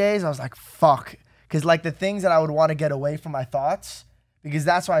 9 days, I was like, fuck. Because like the things that I would want to get away from my thoughts, because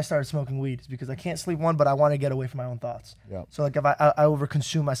that's why I started smoking weed, is because I can't sleep but I want to get away from my own thoughts. Yeah. So like if I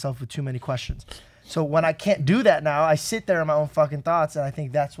overconsume myself with too many questions. So when I can't do that now, I sit there in my own fucking thoughts, and I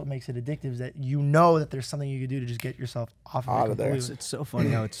think that's what makes it addictive, is that you know that there's something you can do to just get yourself off of there. It's so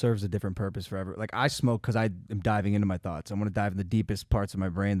funny how it serves a different purpose forever. Like I smoke because I am diving into my thoughts. I want to dive in the deepest parts of my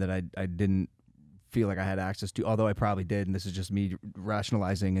brain that I didn't feel like I had access to, although I probably did, and this is just me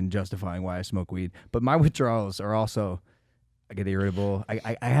rationalizing and justifying why I smoke weed. But my withdrawals are also, I get irritable.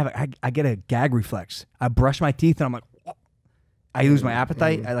 I get a gag reflex. I brush my teeth and I'm like, I lose my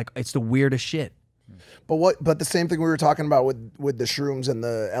appetite. It's the weirdest shit. But the same thing we were talking about with the shrooms and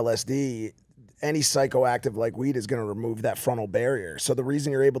the LSD, any psychoactive like weed is going to remove that frontal barrier. So the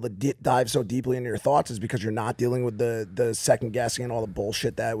reason you're able to dive so deeply into your thoughts is because you're not dealing with the second guessing and all the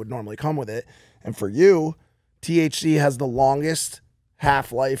bullshit that would normally come with it. And for you, THC has the longest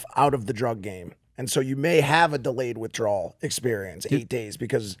half-life out of the drug game. And so you may have a delayed withdrawal experience, 8 days,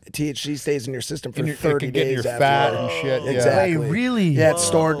 because THC stays in your system for 30 days. Your fat and shit. Exactly. Wait, really? Yeah, it's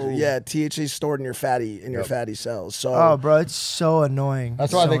stored. Yeah, THC is stored in your fatty cells. So, oh, bro, it's so annoying.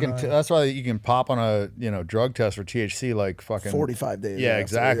 That's why that's why you can pop on a drug test for THC like fucking 45 days. Yeah,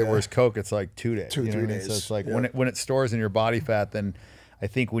 exactly. Whereas Coke, it's like 2 days. 2-3 days. So it's like when it stores in your body fat, then I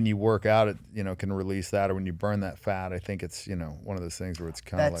think when you work out, it can release that, or when you burn that fat, I think it's one of those things where it's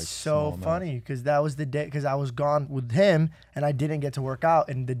kind of like. That's so funny, because that was the day, because I was gone with him and I didn't get to work out,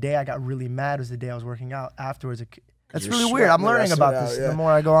 and the day I got really mad was the day I was working out afterwards. That's really weird. I'm learning about this the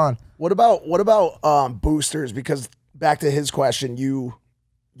more I go on. What about boosters? Because back to his question, you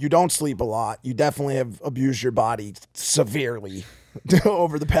don't sleep a lot. You definitely have abused your body severely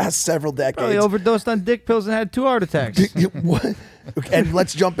over the past several decades. Probably overdosed on dick pills and had 2 heart attacks. What? And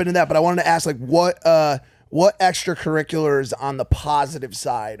let's jump into that. But I wanted to ask, like, what extracurriculars on the positive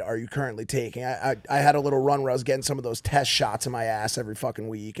side are you currently taking? I had a little run where I was getting some of those test shots in my ass every fucking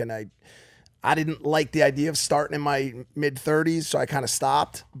week, and I didn't like the idea of starting in my mid-30s, so I kind of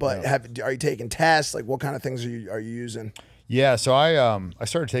stopped. But are you taking tests? Like, what kind of things are you using? Yeah, so I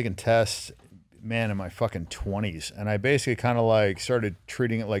started taking tests, man, in my fucking 20s, and I basically kind of like started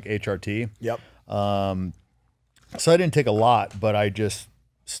treating it like HRT. Yep. So I didn't take a lot, but I just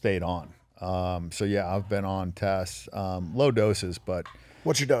stayed on. So yeah, I've been on tests, low doses, but.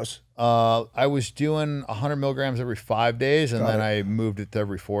 What's your dose? I was doing 100 milligrams every 5 days, and then I moved it to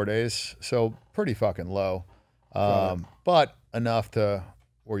every 4 days. So pretty fucking low, but enough to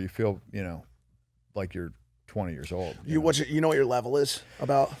where you feel, like you're 20 years old. You know what your level is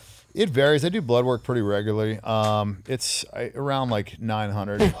about? It varies. I do blood work pretty regularly. It's around like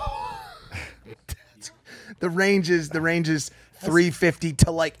 900. The range is 350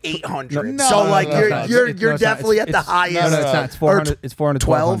 to like 800. So like you're definitely at the highest. No, it's not. It's 400. It's 400 to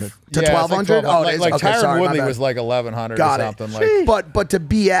 1200. To 1200. Oh, it is. Like Tyron Woodley was like 1100 or something. Like, but to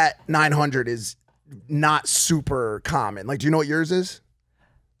be at 900 is not super common. Like, do you know what yours is?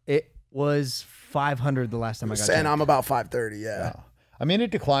 It was 500 the last time I got checked. And I'm about 530. Yeah. I mean,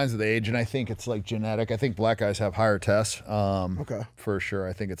 it declines with age, and I think it's like genetic. I think black guys have higher tests. Okay. For sure.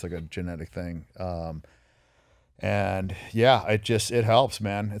 I think it's like a genetic thing. And yeah, it helps,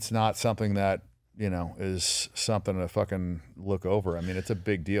 man. It's not something that, you know, is something to fucking look over. I mean, it's a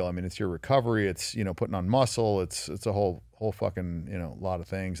big deal. I mean, it's your recovery. It's, you know, putting on muscle. It's a whole fucking, you know, lot of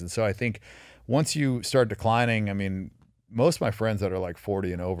things. And so I think once you start declining, I mean, most of my friends that are like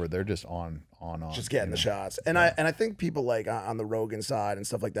 40 and over, they're just on, just getting the shots. And I think people like on the Rogan side and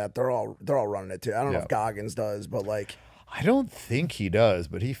stuff like that, they're all running it too. I don't know if Goggins does, but like, I don't think he does,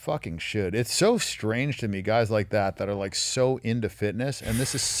 but he fucking should. It's so strange to me, guys like that are like so into fitness, and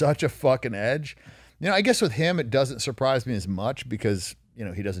this is such a fucking edge. You know, I guess with him, it doesn't surprise me as much because, you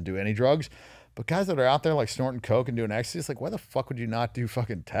know, he doesn't do any drugs. But guys that are out there like snorting coke and doing ecstasy, it's like, why the fuck would you not do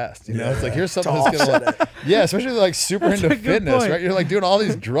fucking tests? You know, it's like, here's something that's gonna like, especially like super into fitness, right? You're like doing all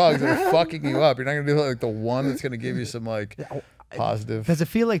these drugs that are fucking you up. You're not gonna do like the one that's gonna give you some like positive. Does it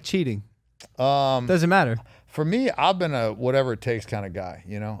feel like cheating? Doesn't matter. For me, I've been a whatever it takes kind of guy,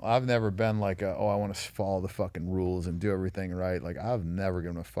 you know? I've never been like, I want to follow the fucking rules and do everything right. Like, I've never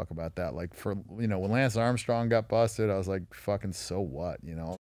given a fuck about that. Like, for, you know, when Lance Armstrong got busted, I was like, fucking so what, you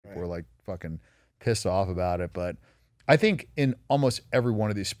know? We're like fucking pissed off about it. But I think in almost every one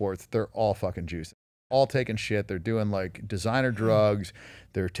of these sports, they're all fucking juicing. All taking shit. They're doing like designer drugs.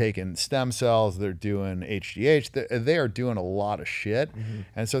 They're taking stem cells. They're doing HGH. They are doing a lot of shit.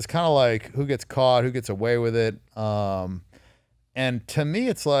 And so it's kind of like who gets caught, who gets away with it. And to me,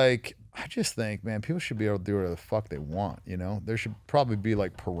 it's like, I just think, man, people should be able to do whatever the fuck they want. You know, there should probably be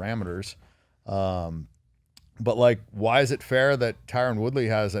like parameters. But like, why is it fair that Tyron Woodley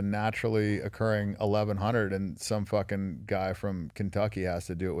has a naturally occurring 1100 and some fucking guy from Kentucky has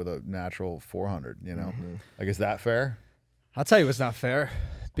to do it with a natural 400, you know? Like, is that fair? I'll tell you what's not fair.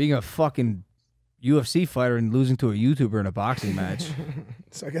 Being a fucking UFC fighter and losing to a YouTuber in a boxing match.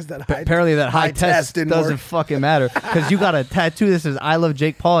 So I guess that apparently that high test doesn't fucking matter because you got a tattoo that says "I love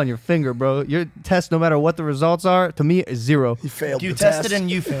Jake Paul" on your finger, bro. Your test, no matter what the results are, to me is 0. You failed. You the tested test. and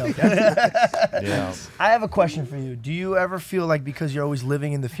you failed. Yeah. I have a question for you. Do you ever feel like because you're always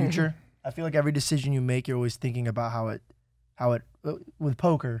living in the future, I feel like every decision you make, you're always thinking about how it with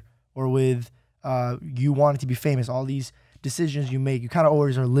poker or with you wanting to be famous, all these decisions you make, you kind of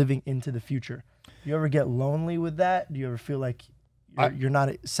always are living into the future. Do you ever get lonely with that? Do you ever feel like you're not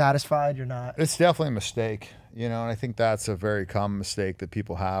satisfied? You're not. It's definitely a mistake, you know, and I think that's a very common mistake that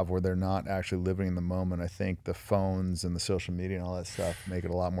people have where they're not actually living in the moment. I think the phones and the social media and all that stuff make it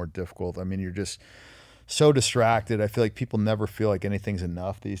a lot more difficult. I mean, you're just so distracted. I feel like people never feel like anything's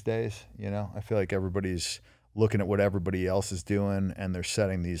enough these days, you know? I feel like everybody's looking at what everybody else is doing and they're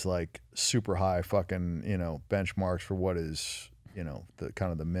setting these like super high fucking, you know, benchmarks for what is, you know, the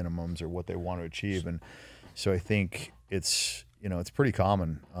kind of the minimums or what they want to achieve. And so I think it's, you know, it's pretty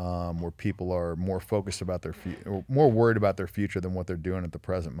common where people are more focused about their or more worried about their future than what they're doing at the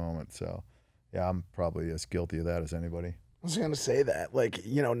present moment. So yeah, I'm probably as guilty of that as anybody. I was going to say that, like,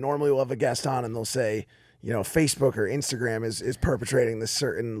 you know, normally we'll have a guest on and they'll say, you know, Facebook or Instagram is perpetrating this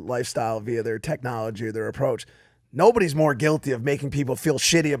certain lifestyle via their technology or their approach. Nobody's more guilty of making people feel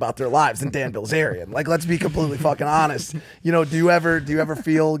shitty about their lives than Dan Bilzerian. Like, let's be completely fucking honest. You know, do you ever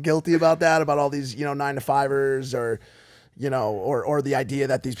feel guilty about that, about all these, you know, 9-to-5ers or, you know, or the idea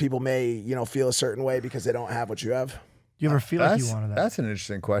that these people may, you know, feel a certain way because they don't have what you have? Do you ever feel like you wanted that? That's an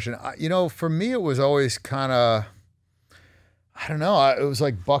interesting question. You know, for me, it was always kind of, I don't know. It was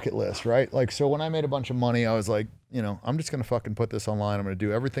like bucket list, right? Like, so when I made a bunch of money, I was like, you know, I'm just going to fucking put this online. I'm going to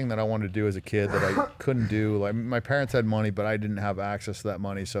do everything that I wanted to do as a kid that I couldn't do. Like, my parents had money, but I didn't have access to that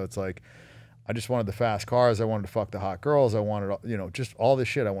money. So it's like, I just wanted the fast cars. I wanted to fuck the hot girls. I wanted, you know, just all this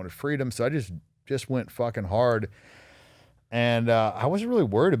shit. I wanted freedom. So I just went fucking hard. And I wasn't really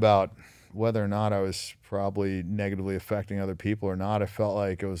worried about whether or not I was probably negatively affecting other people or not. I felt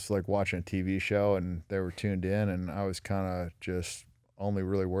like it was like watching a TV show and they were tuned in, and I was kind of just only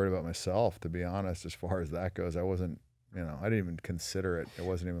really worried about myself, to be honest, as far as that goes. I wasn't, you know, I didn't even consider it. It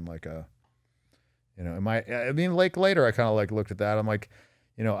wasn't even like a, you know, I mean, like later I kind of like looked at that. I'm like,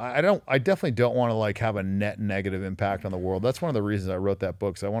 you know, I definitely don't want to like have a net negative impact on the world. That's one of the reasons I wrote that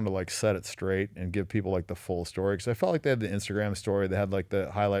book. So I wanted to like set it straight and give people like the full story. Cause I felt like they had the Instagram story. They had like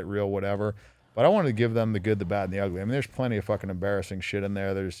the highlight reel, whatever, but I wanted to give them the good, the bad, and the ugly. I mean, there's plenty of fucking embarrassing shit in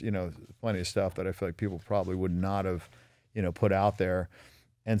there. There's, you know, plenty of stuff that I feel like people probably would not have, you know, put out there.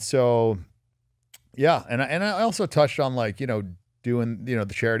 And so, yeah. And I also touched on like, you know, doing, you know,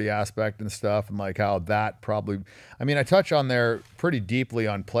 the charity aspect and stuff, and like how that probably, I mean, I touch on there pretty deeply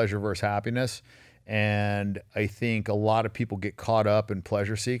on pleasure versus happiness. And I think a lot of people get caught up in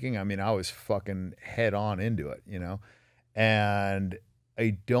pleasure seeking. I mean, I was fucking head on into it, you know? And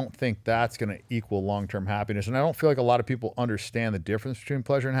I don't think that's going to equal long-term happiness. And I don't feel like a lot of people understand the difference between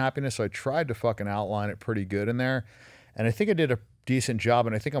pleasure and happiness. So I tried to fucking outline it pretty good in there. And I think I did a decent job.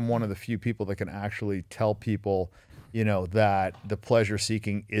 And I think I'm one of the few people that can actually tell people, you know, that the pleasure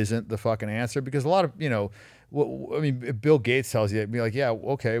seeking isn't the fucking answer, because a lot of, you know, I mean, Bill Gates tells you, it'd be like, yeah,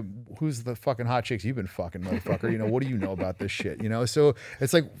 okay, who's the fucking hot chicks you've been fucking, motherfucker? You know, what do you know about this shit? You know, so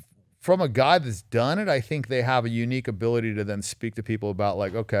it's like, from a guy that's done it, I think they have a unique ability to then speak to people about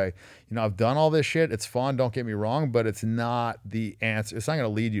like, okay, you know, I've done all this shit. It's fun. Don't get me wrong, but it's not the answer. It's not going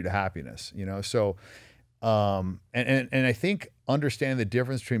to lead you to happiness, you know? So, and I think understanding the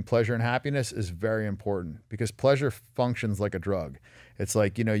difference between pleasure and happiness is very important, because pleasure functions like a drug. It's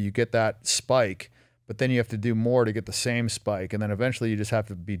like, you know, you get that spike, but then you have to do more to get the same spike. And then eventually you just have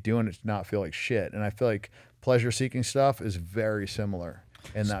to be doing it to not feel like shit. And I feel like pleasure seeking stuff is very similar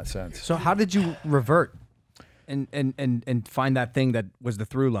in that sense. So how did you revert and find that thing that was the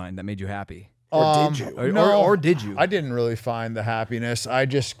through line that made you happy? Or did you? Or did you? I didn't really find the happiness. I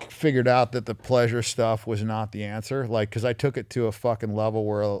just figured out that the pleasure stuff was not the answer. Like, because I took it to a fucking level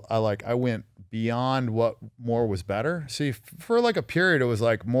where I went beyond what more was better. See, for like a period, it was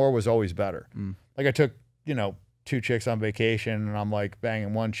like more was always better. Like I took, you know, 2 chicks on vacation, and I'm like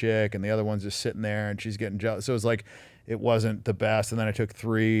banging one chick and the other one's just sitting there and she's getting jealous. So it was like, it wasn't the best. And then I took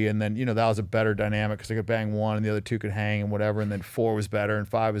 3, and then, you know, that was a better dynamic because I could bang 1 and the other 2 could hang and whatever. And then 4 was better and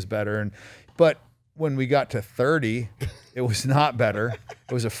 5 was better. But when we got to 30, it was not better.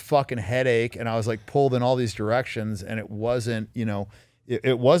 It was a fucking headache. And I was like pulled in all these directions, and it wasn't, you know,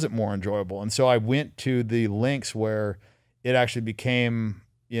 it wasn't more enjoyable. And so I went to the links where it actually became,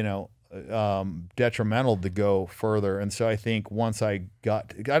 you know, detrimental to go further. And so I think once I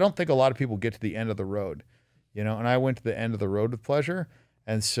don't think a lot of people get to the end of the road, you know, and I went to the end of the road with pleasure.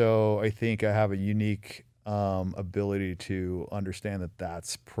 And so I think I have a unique ability to understand that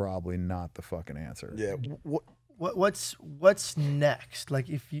that's probably not the fucking answer. Yeah. What's next? Like,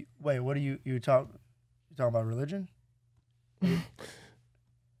 if you wait, what are you talking about religion?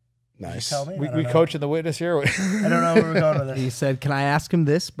 Nice. Tell me. We coaching the witness here. I don't know where we're going with this. He said, "Can I ask him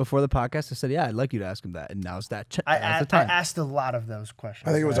this before the podcast?" I said, "Yeah, I'd like you to ask him that." And now's that. I the time. asked a lot of those questions.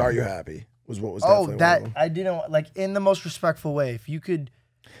 I think it was, "Are you happy?" Was what was. Oh, definitely that one of them. I didn't like, in the most respectful way. If you could,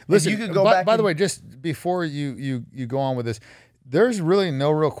 Listen, if you could go back. by the way, just before you go on with this, there's really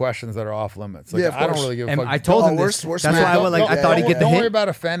no real questions that are off limits. Like, Yeah, of I don't course. really give a And fuck. I told him we're this. smart. That's why I went like, I thought he'd get the Don't worry hint. about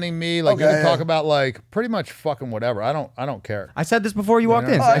offending me. Like, you Okay, can talk yeah. about like pretty much fucking whatever. I don't care. I said this before you walked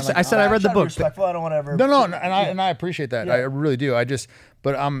know in. what I'm I saying? said I read the try to be book. respectful. I don't want to ever. No, and I appreciate that. Yeah. I really do.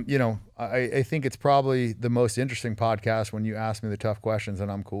 But I'm, you know, I think it's probably the most interesting podcast when you ask me the tough questions,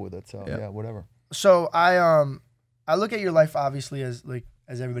 and I'm cool with it. So yeah, whatever. So I look at your life obviously as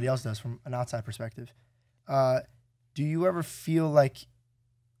everybody else does from an outside perspective. Do you ever feel like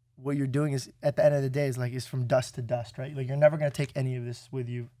what you're doing is, at the end of the day, is from dust to dust, right? Like, you're never gonna take any of this with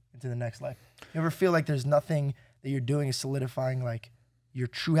you into the next life. You ever feel like there's nothing that you're doing is solidifying like your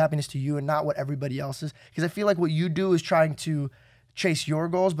true happiness to you and not what everybody else is? Because I feel like what you do is trying to chase your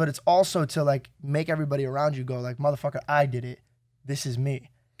goals, but it's also to like make everybody around you go like, motherfucker, I did it. This is me.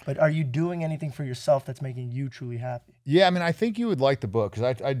 But are you doing anything for yourself that's making you truly happy? Yeah, I mean, I think you would like the book,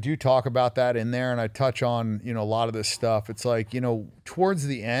 because I do talk about that in there, and I touch on, you know, a lot of this stuff. It's like, you know, towards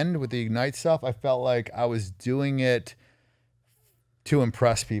the end with the Ignite stuff, I felt like I was doing it to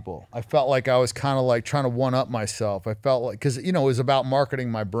impress people. I felt like I was kind of like trying to one up myself. I felt like, because, you know, it was about marketing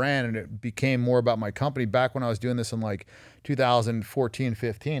my brand, and it became more about my company. Back when I was doing this in like 2014,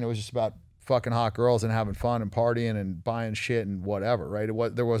 15, it was just about fucking hot girls and having fun and partying and buying shit and whatever, right?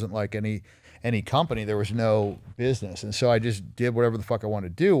 There wasn't like any company, there was no business. And so I just did whatever the fuck I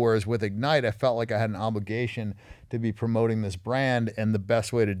wanted to do. Whereas with Ignite, I felt like I had an obligation to be promoting this brand. And the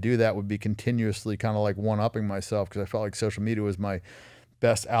best way to do that would be continuously kind of like one-upping myself, because I felt like social media was my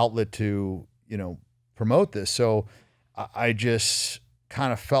best outlet to, you know, promote this. So I just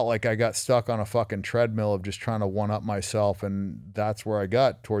kind of felt like I got stuck on a fucking treadmill of just trying to one up myself. And that's where I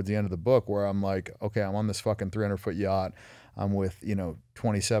got towards the end of the book, where I'm like, okay, I'm on this fucking 300-foot yacht. I'm with, you know,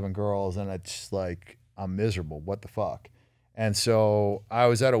 27 girls, and it's like, I'm miserable. What the fuck? And so I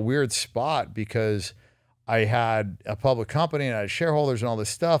was at a weird spot, because I had a public company and I had shareholders and all this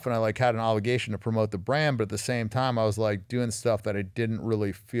stuff, and I like had an obligation to promote the brand, but at the same time I was like doing stuff that I didn't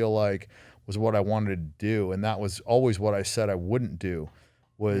really feel like was what I wanted to do. And that was always what I said I wouldn't do,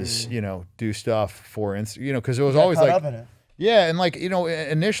 was, you know, do stuff for you know, because it was always like, yeah, and like, you know,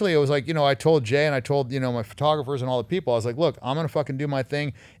 initially it was like, you know, I told Jay and I told, you know, my photographers and all the people, I was like, look, I'm gonna fucking do my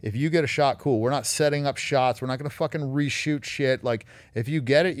thing. If you get a shot, cool. We're not setting up shots. We're not gonna fucking reshoot shit. Like, if you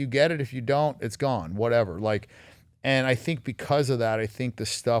get it, you get it. If you don't, it's gone. Whatever. Like, And I think because of that, I think the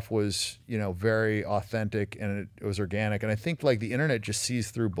stuff was, you know, very authentic and it was organic. And I think like the internet just sees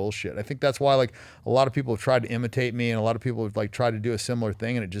through bullshit. I think that's why like a lot of people have tried to imitate me and a lot of people have like tried to do a similar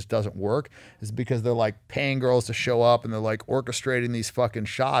thing and it just doesn't work. Is because they're like paying girls to show up and they're like orchestrating these fucking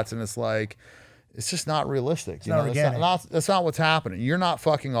shots and it's like, it's just not realistic. You know, that's not what's happening. You're not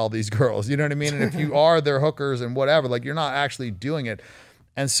fucking all these girls. You know what I mean? And if you are their hookers and whatever, like you're not actually doing it.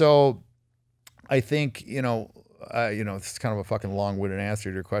 And so I think, you know, it's kind of a fucking long-winded answer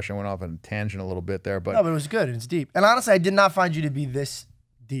to your question. I went off on a tangent a little bit there, but no, but it was good. It's deep. And honestly, I did not find you to be this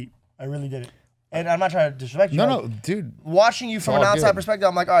deep. I really didn't. And I'm not trying to disrespect you. No, dude. Watching you from an outside perspective,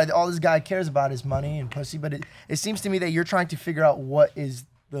 I'm like, all right, all this guy cares about is money and pussy. But it seems to me that you're trying to figure out what's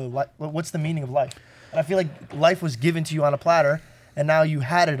the meaning of life. And I feel like life was given to you on a platter, and now you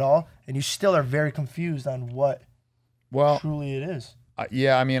had it all, and you still are very confused on what truly it is.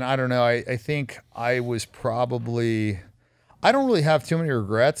 Yeah, I mean, I don't know. I think I was probably, I don't really have too many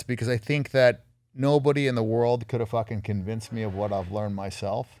regrets because I think that nobody in the world could have fucking convinced me of what I've learned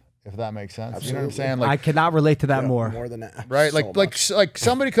myself, if that makes sense. Absolutely. You know what I'm saying? Like, I cannot relate to that more than that. Right? Like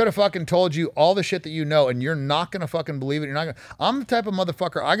somebody could have fucking told you all the shit that you know and you're not going to fucking believe it. You're not going to. I'm the type of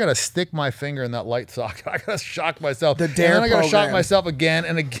motherfucker, I got to stick my finger in that light socket. I got to shock myself. The dare and then I got to shock program. myself again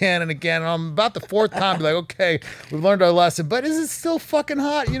and again and again. And I'm about the fourth time to be like, okay, we've learned our lesson, but is it still fucking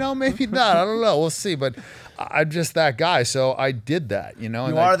hot? You know, maybe not. I don't know. We'll see. But I'm just that guy. So I did that, you know.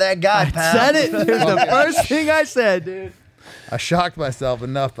 You are that guy, pal. Said it. It's the first thing I said, dude. I shocked myself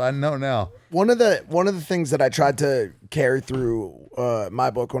enough. I know now. One of the things that I tried to carry through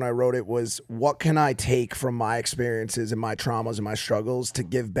my book when I wrote it was, what can I take from my experiences and my traumas and my struggles to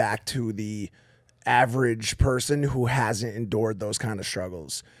give back to the average person who hasn't endured those kind of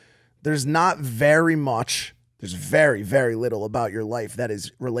struggles? There's not very much, there's very, very little about your life that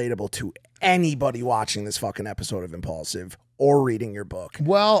is relatable to anybody watching this fucking episode of Impaulsive or reading your book.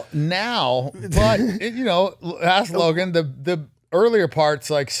 Well, now, but you know, ask Logan. The earlier parts,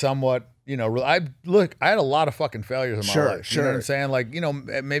 like somewhat, you know, I had a lot of fucking failures in my life. You know what I'm saying? Like, you know,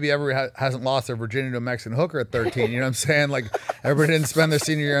 maybe everybody hasn't lost their virginity to a Mexican hooker at 13. You know what I'm saying? Like, everybody didn't spend their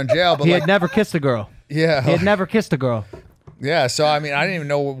senior year in jail. But he like, had never kissed a girl. Yeah, he had never kissed a girl. Yeah, so I mean, I didn't even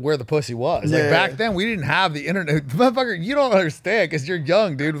know where the pussy was. Like back then, we didn't have the internet. Motherfucker, you don't understand because you're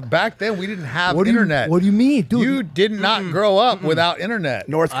young, dude. Back then, we didn't have internet. What do you mean, dude? You did not grow up without internet.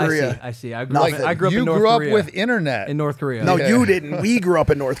 North Korea. I see. I grew up in North Korea. You grew up with internet. In North Korea. No, you didn't. We grew up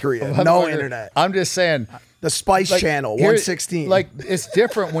in North Korea. No internet. I'm just saying. The Spice Channel, 116. Like, it's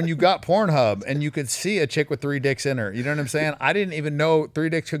different when you got Pornhub and you could see a chick with 3 dicks in her. You know what I'm saying? I didn't even know 3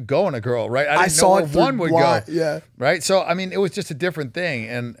 dicks could go in a girl, right? I didn't know where one would go. Yeah. Right? So, I mean, it was just a different thing.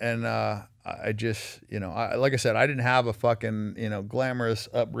 And I just, you know, like I said, I didn't have a fucking, you know, glamorous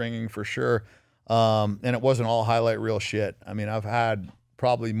upbringing for sure. And it wasn't all highlight reel shit. I mean, I've had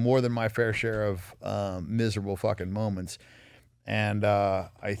probably more than my fair share of miserable fucking moments. And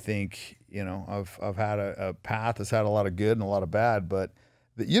I think, you know, I've had a path that's had a lot of good and a lot of bad, but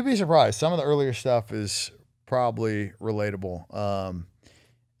you'd be surprised. Some of the earlier stuff is probably relatable,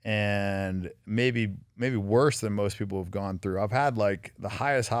 and maybe worse than most people have gone through. I've had like the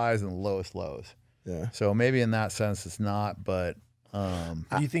highest highs and the lowest lows. Yeah. So maybe in that sense it's not, but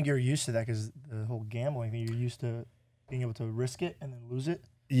do you think you're used to that because the whole gambling thing? You're used to being able to risk it and then lose it.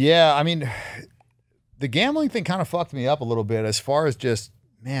 Yeah, I mean, the gambling thing kind of fucked me up a little bit as far as just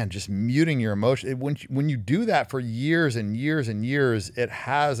muting your emotion. When you do that for years and years and years, it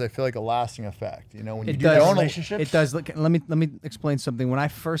has, I feel like, a lasting effect. You know, when you do that relationships. It does. Look, let me explain something. When I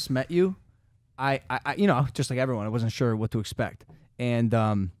first met you, I you know, just like everyone, I wasn't sure what to expect,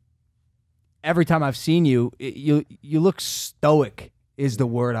 and every time I've seen you, you look stoic is the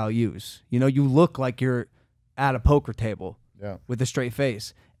word I'll use. You know, you look like you're at a poker table, with a straight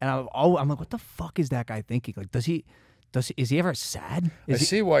face, and I'm like, what the fuck is that guy thinking? Like, is he ever sad? I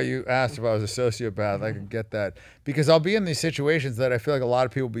see why you asked if I was a sociopath. I can get that because I'll be in these situations that I feel like a lot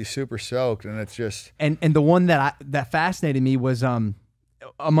of people be super soaked, and it's just and the one that fascinated me was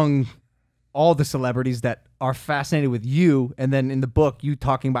among all the celebrities that are fascinated with you, and then in the book you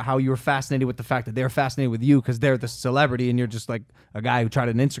talking about how you were fascinated with the fact that they're fascinated with you because they're the celebrity and you're just like a guy who tried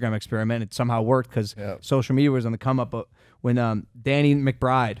an Instagram experiment. It somehow worked because social media was on the come up. But when Danny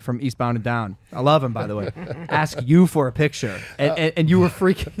McBride from Eastbound and Down, I love him by the way, asked you for a picture, and you were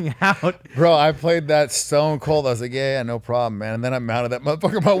freaking out. Bro, I played that stone cold. I was like, yeah, no problem, man. And then I mounted that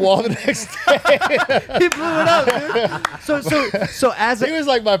motherfucker on my wall the next day. He blew it up, dude. So as he was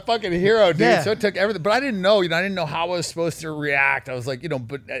like my fucking hero, dude. Yeah. So it took everything, but I didn't know. I didn't know how I was supposed to react. I was like,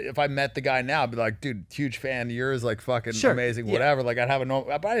 but if I met the guy now, I'd be like, dude, huge fan. Yours, like fucking amazing, whatever. Like I'd have a no,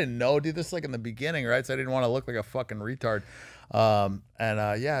 but I didn't know, dude. This is like in the beginning, right? So I didn't want to look like a fucking retard.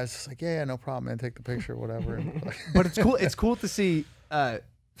 Yeah, it's just like, yeah, no problem, man. Take the picture, whatever. But it's cool. It's cool to see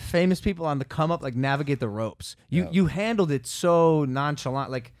famous people on the come up, like navigate the ropes. You handled it so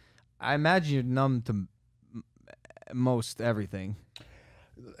nonchalant. Like I imagine you're numb to most everything.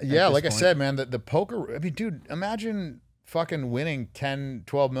 Yeah, like I said, man, the poker. I mean, dude, imagine fucking winning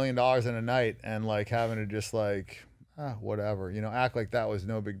 $10-12 million in a night and like having to just like whatever, act like that was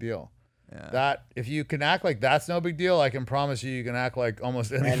no big deal. Yeah. That if you can act like that's no big deal, I can promise you can act like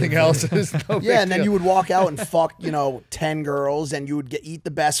almost anything else is no big deal. Yeah, and then you would walk out and fuck 10 girls, and you would eat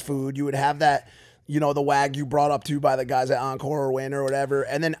the best food. You would have that the Wagyu brought up to by the guys at Encore or Win or whatever.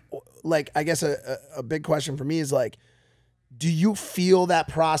 And then like I guess a big question for me is like, do you feel that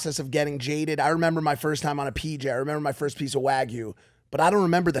process of getting jaded? I remember my first time on a PJ. I remember my first piece of Wagyu, but I don't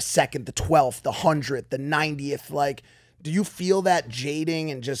remember the 2nd, the 12th, the 100th, the 90th. Like, do you feel that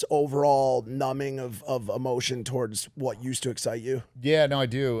jading and just overall numbing of emotion towards what used to excite you? Yeah, no, I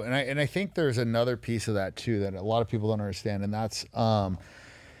do. And I think there's another piece of that too that a lot of people don't understand. And that's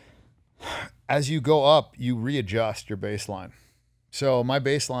as you go up, you readjust your baseline. So my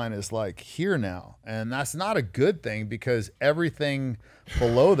baseline is like here now, and that's not a good thing because everything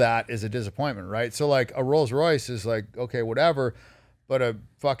below that is a disappointment, right? So like a Rolls Royce is like, okay, whatever, but a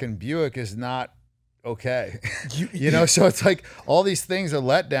fucking Buick is not okay. So it's like all these things are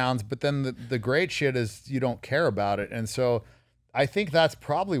letdowns, but then the great shit is you don't care about it. And so I think that's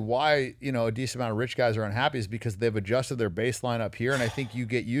probably why, a decent amount of rich guys are unhappy is because they've adjusted their baseline up here. And I think you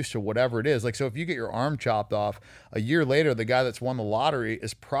get used to whatever it is. Like, so if you get your arm chopped off a year later, the guy that's won the lottery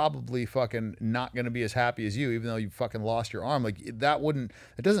is probably fucking not going to be as happy as you, even though you fucking lost your arm. Like it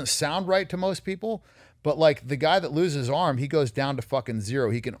doesn't sound right to most people, but like the guy that loses his arm, he goes down to fucking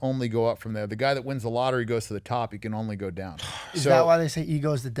zero. He can only go up from there. The guy that wins the lottery goes to the top. He can only go down. Is that why they say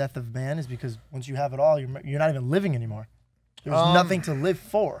ego is the death of man? Is because once you have it all, you're not even living anymore. There's nothing to live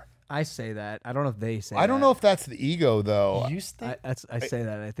for. I say that. I don't know if they say that. I don't know if that's the ego, though. You think? I say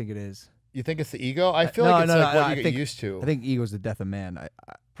that. I think it is. You think it's the ego? I feel like it's what you get used to. I think ego is the death of man.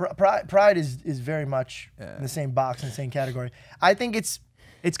 Pride is very much in the same box, in the same category. I think it's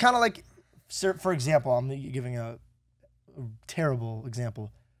kind of like, for example, I'm giving a terrible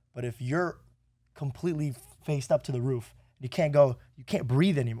example, but if you're completely faced up to the roof, you can't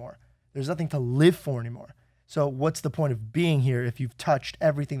breathe anymore. There's nothing to live for anymore. So what's the point of being here if you've touched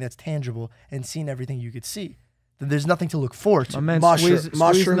everything that's tangible and seen everything you could see? Then there's nothing to look forward to.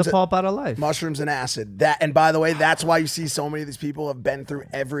 Squeezing the pulp out of life. Mushrooms and acid. And by the way, that's why you see so many of these people have been through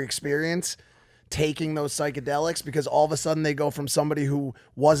every experience taking those psychedelics, because all of a sudden they go from somebody who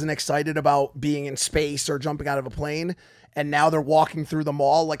wasn't excited about being in space or jumping out of a plane, and now they're walking through the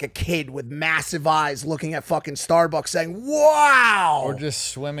mall like a kid with massive eyes looking at fucking Starbucks saying, wow! Or just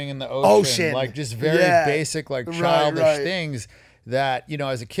swimming in the ocean. Like just very basic, like childish things that,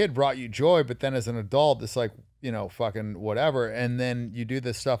 as a kid brought you joy, but then as an adult, it's like, fucking whatever. And then you do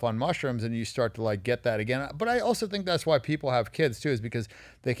this stuff on mushrooms and you start to like get that again. But I also think that's why people have kids too, is because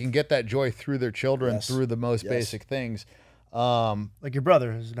they can get that joy through their children, through the most basic things. Like your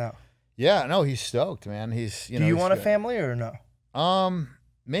brother is now. Yeah, no, he's stoked, man. He's, Do you want a family or no?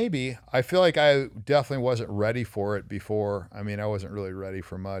 Maybe. I feel like I definitely wasn't ready for it before. I mean, I wasn't really ready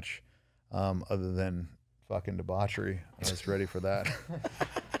for much, other than fucking debauchery. I was ready for that.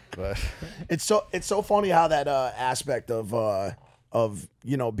 But it's so funny how that aspect of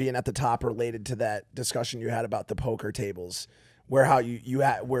being at the top related to that discussion you had about the poker tables, where how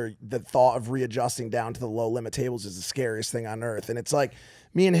where the thought of readjusting down to the low limit tables is the scariest thing on earth. And it's like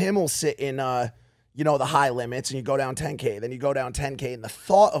me and him will sit in the high limits, and you go down 10K, then you go down 10K, and the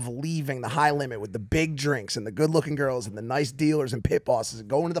thought of leaving the high limit with the big drinks and the good looking girls and the nice dealers and pit bosses and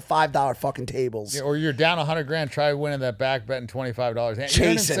going to the $5 fucking tables. Yeah, or you're down $100,000, try winning that back betting $25. Chasing, you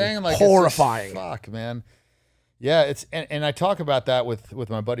know what I'm saying? Like, horrifying. Fuck, man. Yeah, it's and I talk about that with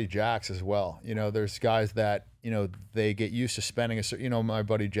my buddy Jax as well. There's guys that, they get used to spending my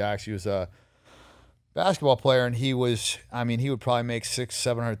buddy Jax, he was a basketball player, and he would probably make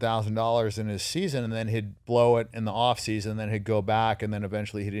 $600,000-$700,000 in his season, and then he'd blow it in the off season, and then he'd go back, and then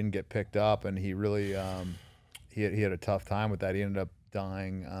eventually he didn't get picked up, and he really he had a tough time with that. He ended up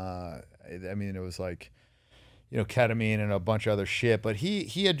dying. It was like, ketamine and a bunch of other shit. But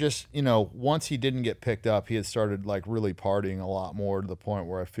he had just, once he didn't get picked up, he had started like really partying a lot more, to the point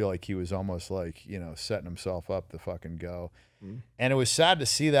where I feel like he was almost like, setting himself up to fucking go. And it was sad to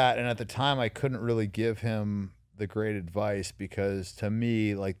see that. And at the time I couldn't really give him the great advice, because to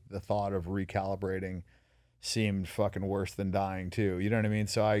me, like, the thought of recalibrating seemed fucking worse than dying too. You know what I mean?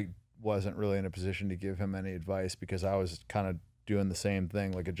 So I wasn't really in a position to give him any advice, because I was kind of doing the same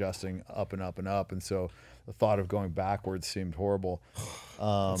thing, like adjusting up and up and up. And so the thought of going backwards seemed horrible.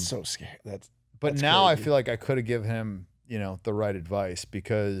 That's so scary. But that's now crazy. I feel like I could have given him, the right advice,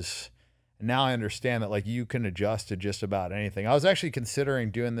 because now I understand that, like, you can adjust to just about anything. I was actually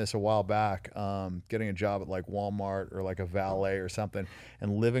considering doing this a while back, getting a job at like Walmart or like a valet or something,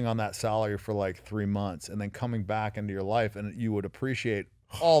 and living on that salary for like 3 months, and then coming back into your life, and you would appreciate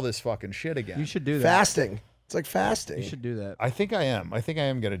all this fucking shit again. You should do that. Fasting. It's like fasting. You should do that. I think I am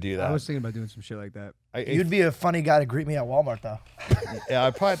going to do that. I was thinking about doing some shit like that. You'd be a funny guy to greet me at Walmart, though. Yeah,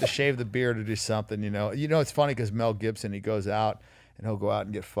 I'd probably have to shave the beard or do something, It's funny because Mel Gibson, he goes out and he'll go out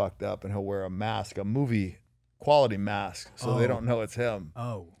and get fucked up, and he'll wear a mask, a movie quality mask, so they don't know it's him.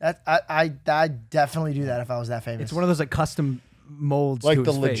 Oh. I'd definitely do that if I was that famous. It's one of those like custom molds, Like to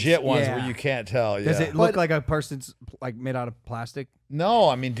the his legit face. ones Yeah. where you can't tell. Yeah. Does it look like a person's like made out of plastic? No,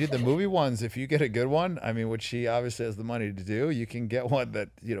 I mean, dude, the movie ones, if you get a good one, I mean, which he obviously has the money to do, you can get one that,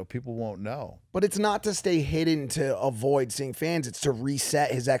 people won't know. But it's not to stay hidden to avoid seeing fans. It's to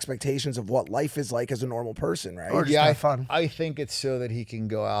reset his expectations of what life is like as a normal person, right? Or just have fun. I think it's so that he can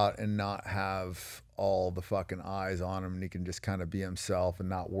go out and not have all the fucking eyes on him, and he can just kind of be himself and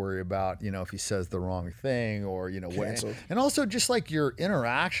not worry about, if he says the wrong thing or, what. Canceled. And also just like your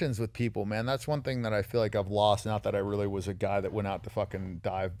interactions with people, man. That's one thing that I feel like I've lost. Not that I really was a guy that went out to fucking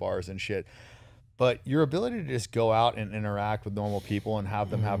dive bars and shit, but your ability to just go out and interact with normal people and have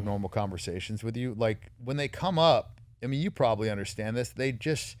them have normal conversations with you. Like when they come up, I mean, you probably understand this.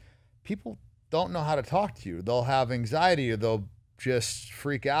 People don't know how to talk to you. They'll have anxiety, or they'll just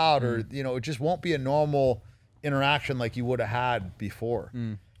freak out, or it just won't be a normal interaction like you would have had before.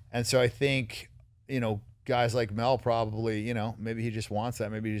 And so I think guys like Mel probably, maybe he just wants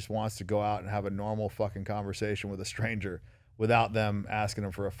that. Maybe he just wants to go out and have a normal fucking conversation with a stranger without them asking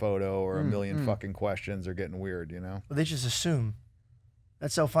him for a photo or a million fucking questions or getting weird. Well, they just assume.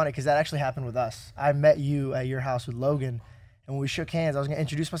 That's so funny, because that actually happened with us. I met you at your house with Logan, and when we shook hands, I was going to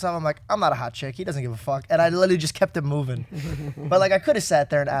introduce myself. I'm like, I'm not a hot chick. He doesn't give a fuck. And I literally just kept it moving. But like, I could have sat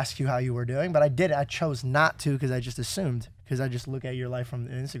there and asked you how you were doing, but I didn't. I chose not to, because I just assumed, because I just look at your life from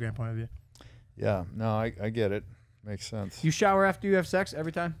an Instagram point of view. Yeah, no, I get it. Makes sense. You shower after you have sex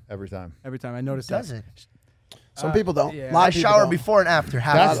every time? Every time. Every time. I noticed Does that. it? Some people don't. yeah. A lot I of people shower don't. before and after. That's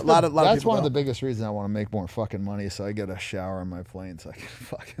Half. a lot of That's people one of the don't. biggest reasons I want to make more fucking money, so I get a shower on my plane so I can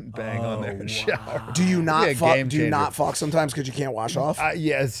fucking bang on there and shower. Do you not Be a fuck? game Do you changer. not fuck sometimes because you can't wash off?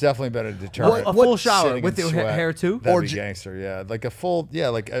 Yeah, it's definitely better to determine. A full shower Sitting with in your sweat. hair too? That'd Or be j- gangster, yeah. Like a full, the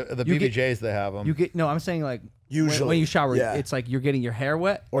You get- BBJs, they have them. You get no. I'm saying like Usually, when you shower, yeah. it's like you're getting your hair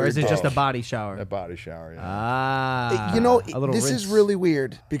wet, Or or is your it just a dick. body shower? a body shower, yeah. Ah, You know, a little this rinse. is really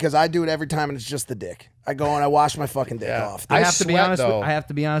weird because I do it every time and it's just the dick. I go and I wash my fucking dick Yeah. off. I I have to be sweat, honest. though. I have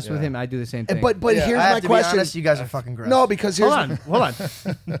to be honest with Yeah. him. I do the same thing. But Yeah. here's I have my to question. be honest, you guys are fucking gross. No, because here's hold on.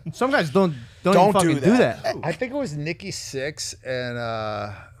 Some guys don't Don't even fucking do do that. that. I think it was Nikki Sixx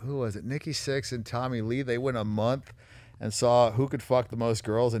and who was it? Nikki Sixx and Tommy Lee. They went a month and saw who could fuck the most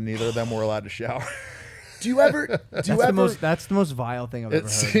girls, and neither of them were allowed to shower. do you ever That's the most vile thing I've ever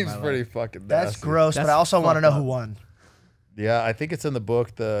It heard. in seems my pretty life. fucking That's nasty. gross, but That's I also want to fucked know who up. won. Yeah, I think it's in the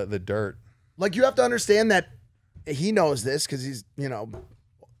book, the Dirt. like you have to understand that he knows this because he's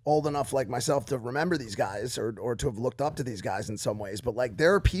old enough like myself to remember these guys or to have looked up to these guys in some ways. But like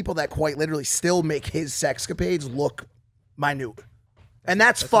there are people that quite literally still make his sexcapades look minute, and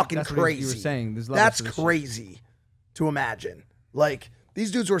that's fucking that's what you crazy. were saying. There's levels That's to this shit. crazy to imagine. Like these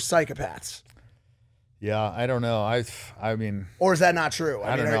dudes were psychopaths, Yeah, I don't know. I mean, or is that not true?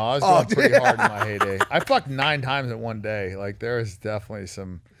 I don't mean, know. I was going pretty hard in my heyday. I fucked 9 times in one day. Like there is definitely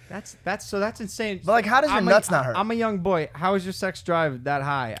some. That's insane. But like, how does your nuts not hurt? I'm a young boy. How is your sex drive that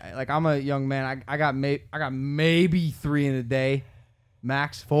high? Like I'm a young man. I got maybe 3 in a day,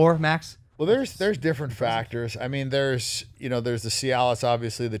 max 4 max. Well, there's different factors. I mean, there's the Cialis,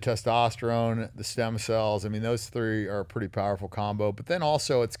 obviously, the testosterone, the stem cells. I mean, those 3 are a pretty powerful combo. But then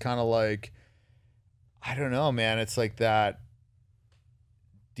also, it's kind of like, I don't know, man. It's like that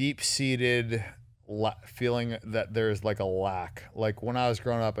deep-seated feeling that there's like a lack. Like when I was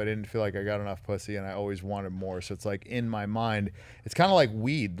growing up, I didn't feel like I got enough pussy, and I always wanted more. So it's like in my mind, it's kind of like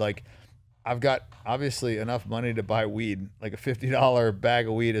weed. Like I've got obviously enough money to buy weed. Like a $50 bag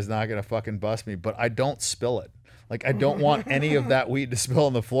of weed is not gonna fucking bust me, but I don't spill it. Like I don't want any of that weed to spill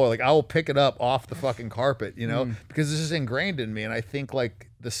on the floor. Like I will pick it up off the fucking carpet, you know, because this is ingrained in me. And I think like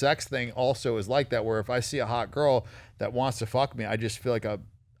the sex thing also is like that, where if I see a hot girl that wants to fuck me, I just feel like a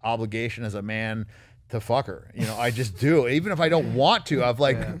obligation as a man to fuck her. You know, I just do. Even if I don't want to, I've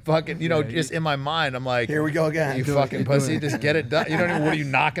like fucking, you know, just in my mind, I'm like, here we go again. You fucking pussy, just get it done. You know what I mean? What are you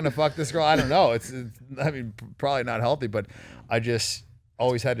not gonna fuck this girl? I don't know. It's I mean, probably not healthy, but I just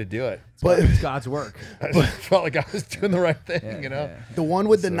always had to do it. But It's God's work. I just felt like I was doing the right thing, you know? Yeah. the one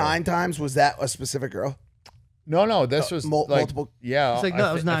with the 9 times, was that a specific girl? No, this was like, multiple. yeah. It's like, no,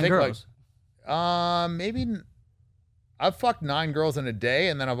 it was 9 girls. Maybe I've fucked 9 girls in a day,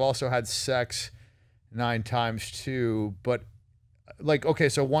 and then I've also had sex 9 times too. But like, okay,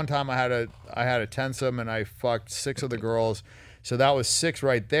 so one time I had a tensum and I fucked 6 of the girls, so that was 6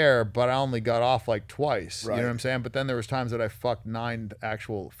 right there. But I only got off like twice. Right. You know what I'm saying? But then there was times that I fucked 9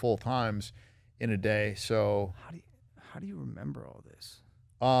 actual full times in a day. So How do you remember all this?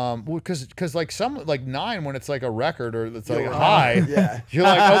 well, because like some like 9 when it's like a record or it's like a high, Yeah. you're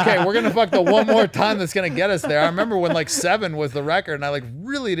like, okay, we're gonna fuck the one more time that's gonna get us there. I remember when like 7 was the record and I like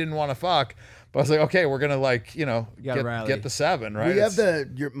really didn't want to fuck, but I was like, okay, we're gonna like, you know, get the 7, right? We have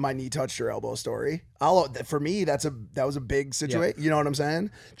my knee touched your elbow story. For me, that was a big situation. You know what I'm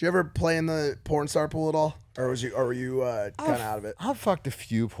saying? Did you ever play in the porn star pool at all, or were you kind of out of it? I've fucked a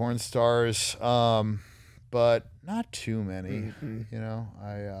few porn stars, but not too many. You know,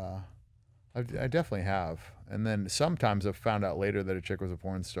 I definitely have. And then sometimes I've found out later that a chick was a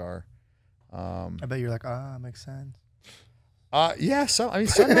porn star. I bet you're like, makes sense. Yeah. So I mean,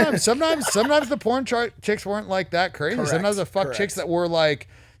 sometimes the porn chicks weren't like that crazy. Correct, Sometimes I fucked chicks that were like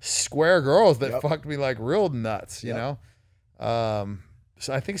square girls that fucked me like real nuts. You know.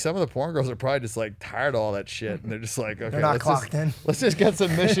 So I think some of the porn girls are probably just like tired of all that shit, and they're just like, okay, let's just get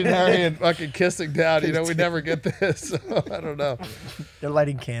some missionary and fucking kissing down. You know, we never get this. So, I don't know. They're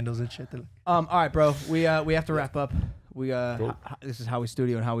lighting candles and shit. All right, bro. We have to wrap up. This is Howie's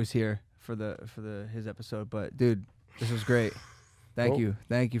studio and Howie's here for his episode. But dude, this was great. Thank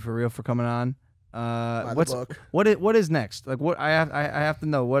you for real for coming on. What is next? Like what I have to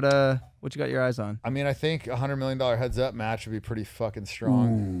know what you got your eyes on. I mean, I think $100 million heads up match would be pretty fucking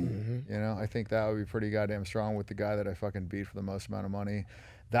strong. You know, I think that would be pretty goddamn strong with the guy that I fucking beat for the most amount of money.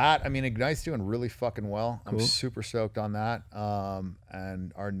 That, I mean, Ignite's doing really fucking well. Cool. I'm super stoked on that.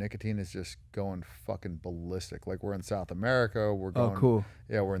 And our nicotine is just going fucking ballistic. Like we're in South America. We're going. Oh, cool.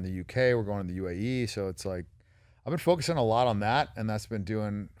 Yeah, we're in the UK. We're going to the UAE. So it's like, I've been focusing a lot on that, and that's been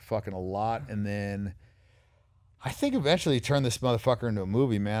doing fucking a lot. And then I think eventually turn this motherfucker into a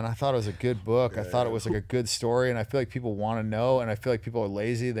movie, man. I thought it was a good book. I thought it was like a good story, and I feel like people want to know, and I feel like people are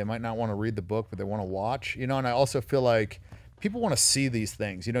lazy. They might not want to read the book, but they want to watch, you know. And I also feel like people want to see these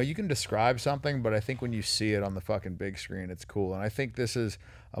things. You know, you can describe something, but I think when you see it on the fucking big screen, it's cool. And I think this is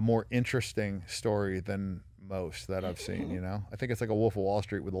a more interesting story than most that I've seen, you know. I think it's like a Wolf of Wall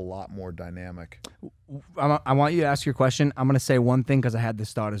Street with a lot more dynamic. I want you to ask your question. I'm going to say one thing because I had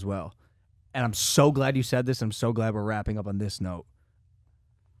this thought as well. And I'm so glad you said this. I'm so glad we're wrapping up on this note.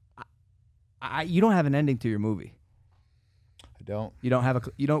 You don't have an ending to your movie. I don't.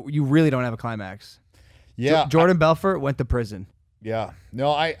 You really don't have a climax. Yeah. Jordan Belfort went to prison. Yeah.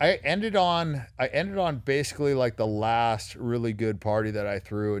 No, I ended on basically like the last really good party that I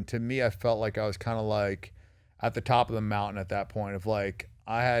threw. And to me, I felt like I was kind of like at the top of the mountain at that point of like,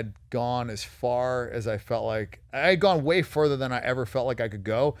 I had gone as far as I felt like I had gone way further than I ever felt like I could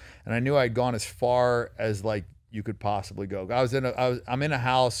go. And I knew I had gone as far as like you could possibly go. I'm in a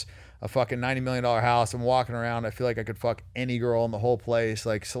house, a fucking $90 million house. I'm walking around. I feel like I could fuck any girl in the whole place.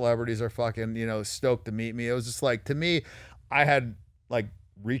 Like celebrities are fucking, you know, stoked to meet me. It was just like, to me, I had like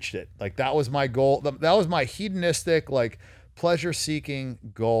reached it. Like that was my goal. That was my hedonistic, like pleasure seeking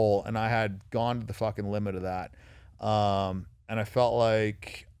goal. And I had gone to the fucking limit of that. And I felt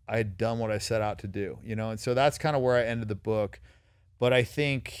like I had done what I set out to do, you know? And so that's kind of where I ended the book. But I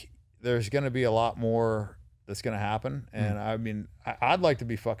think there's going to be a lot more that's going to happen. And I mean, I'd like to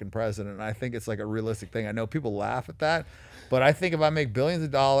be fucking president. And I think it's like a realistic thing. I know people laugh at that, but I think if I make billions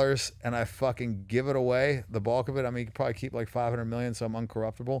of dollars and I fucking give it away, the bulk of it, I mean, you could probably keep like 500 million so I'm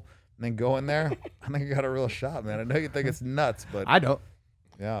uncorruptible and then go in there. I think I got a real shot, man. I know you think it's nuts, but I don't.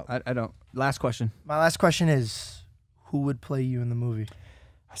 Yeah. I don't. Last question. My last question is, who would play you in the movie?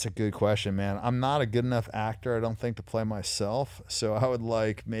 That's a good question, man. I'm not a good enough actor, I don't think, to play myself. So I would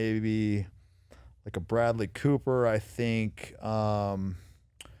like maybe like a Bradley Cooper, I think.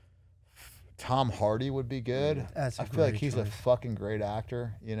 Tom Hardy would be good. That's a I feel like great he's a choice. fucking great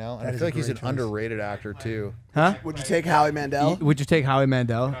actor, you know? And That I is feel a like he's an great choice. underrated actor too. Huh? Would you take Howie Mandel? Would you take Howie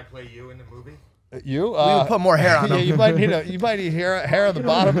Mandel? Can I play you in the movie? You? We would put more hair on Yeah, him. you might need hair on the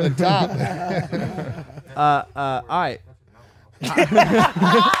bottom and the top. All right.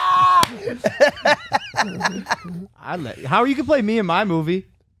 How you can play me in my movie?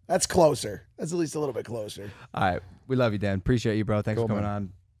 That's closer. That's at least a little bit closer. All right. We love you, Dan. Appreciate you, bro. Thanks Cool, for coming man.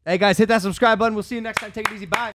 on. Hey, guys, hit that subscribe button. We'll see you next time. Take it easy. Bye.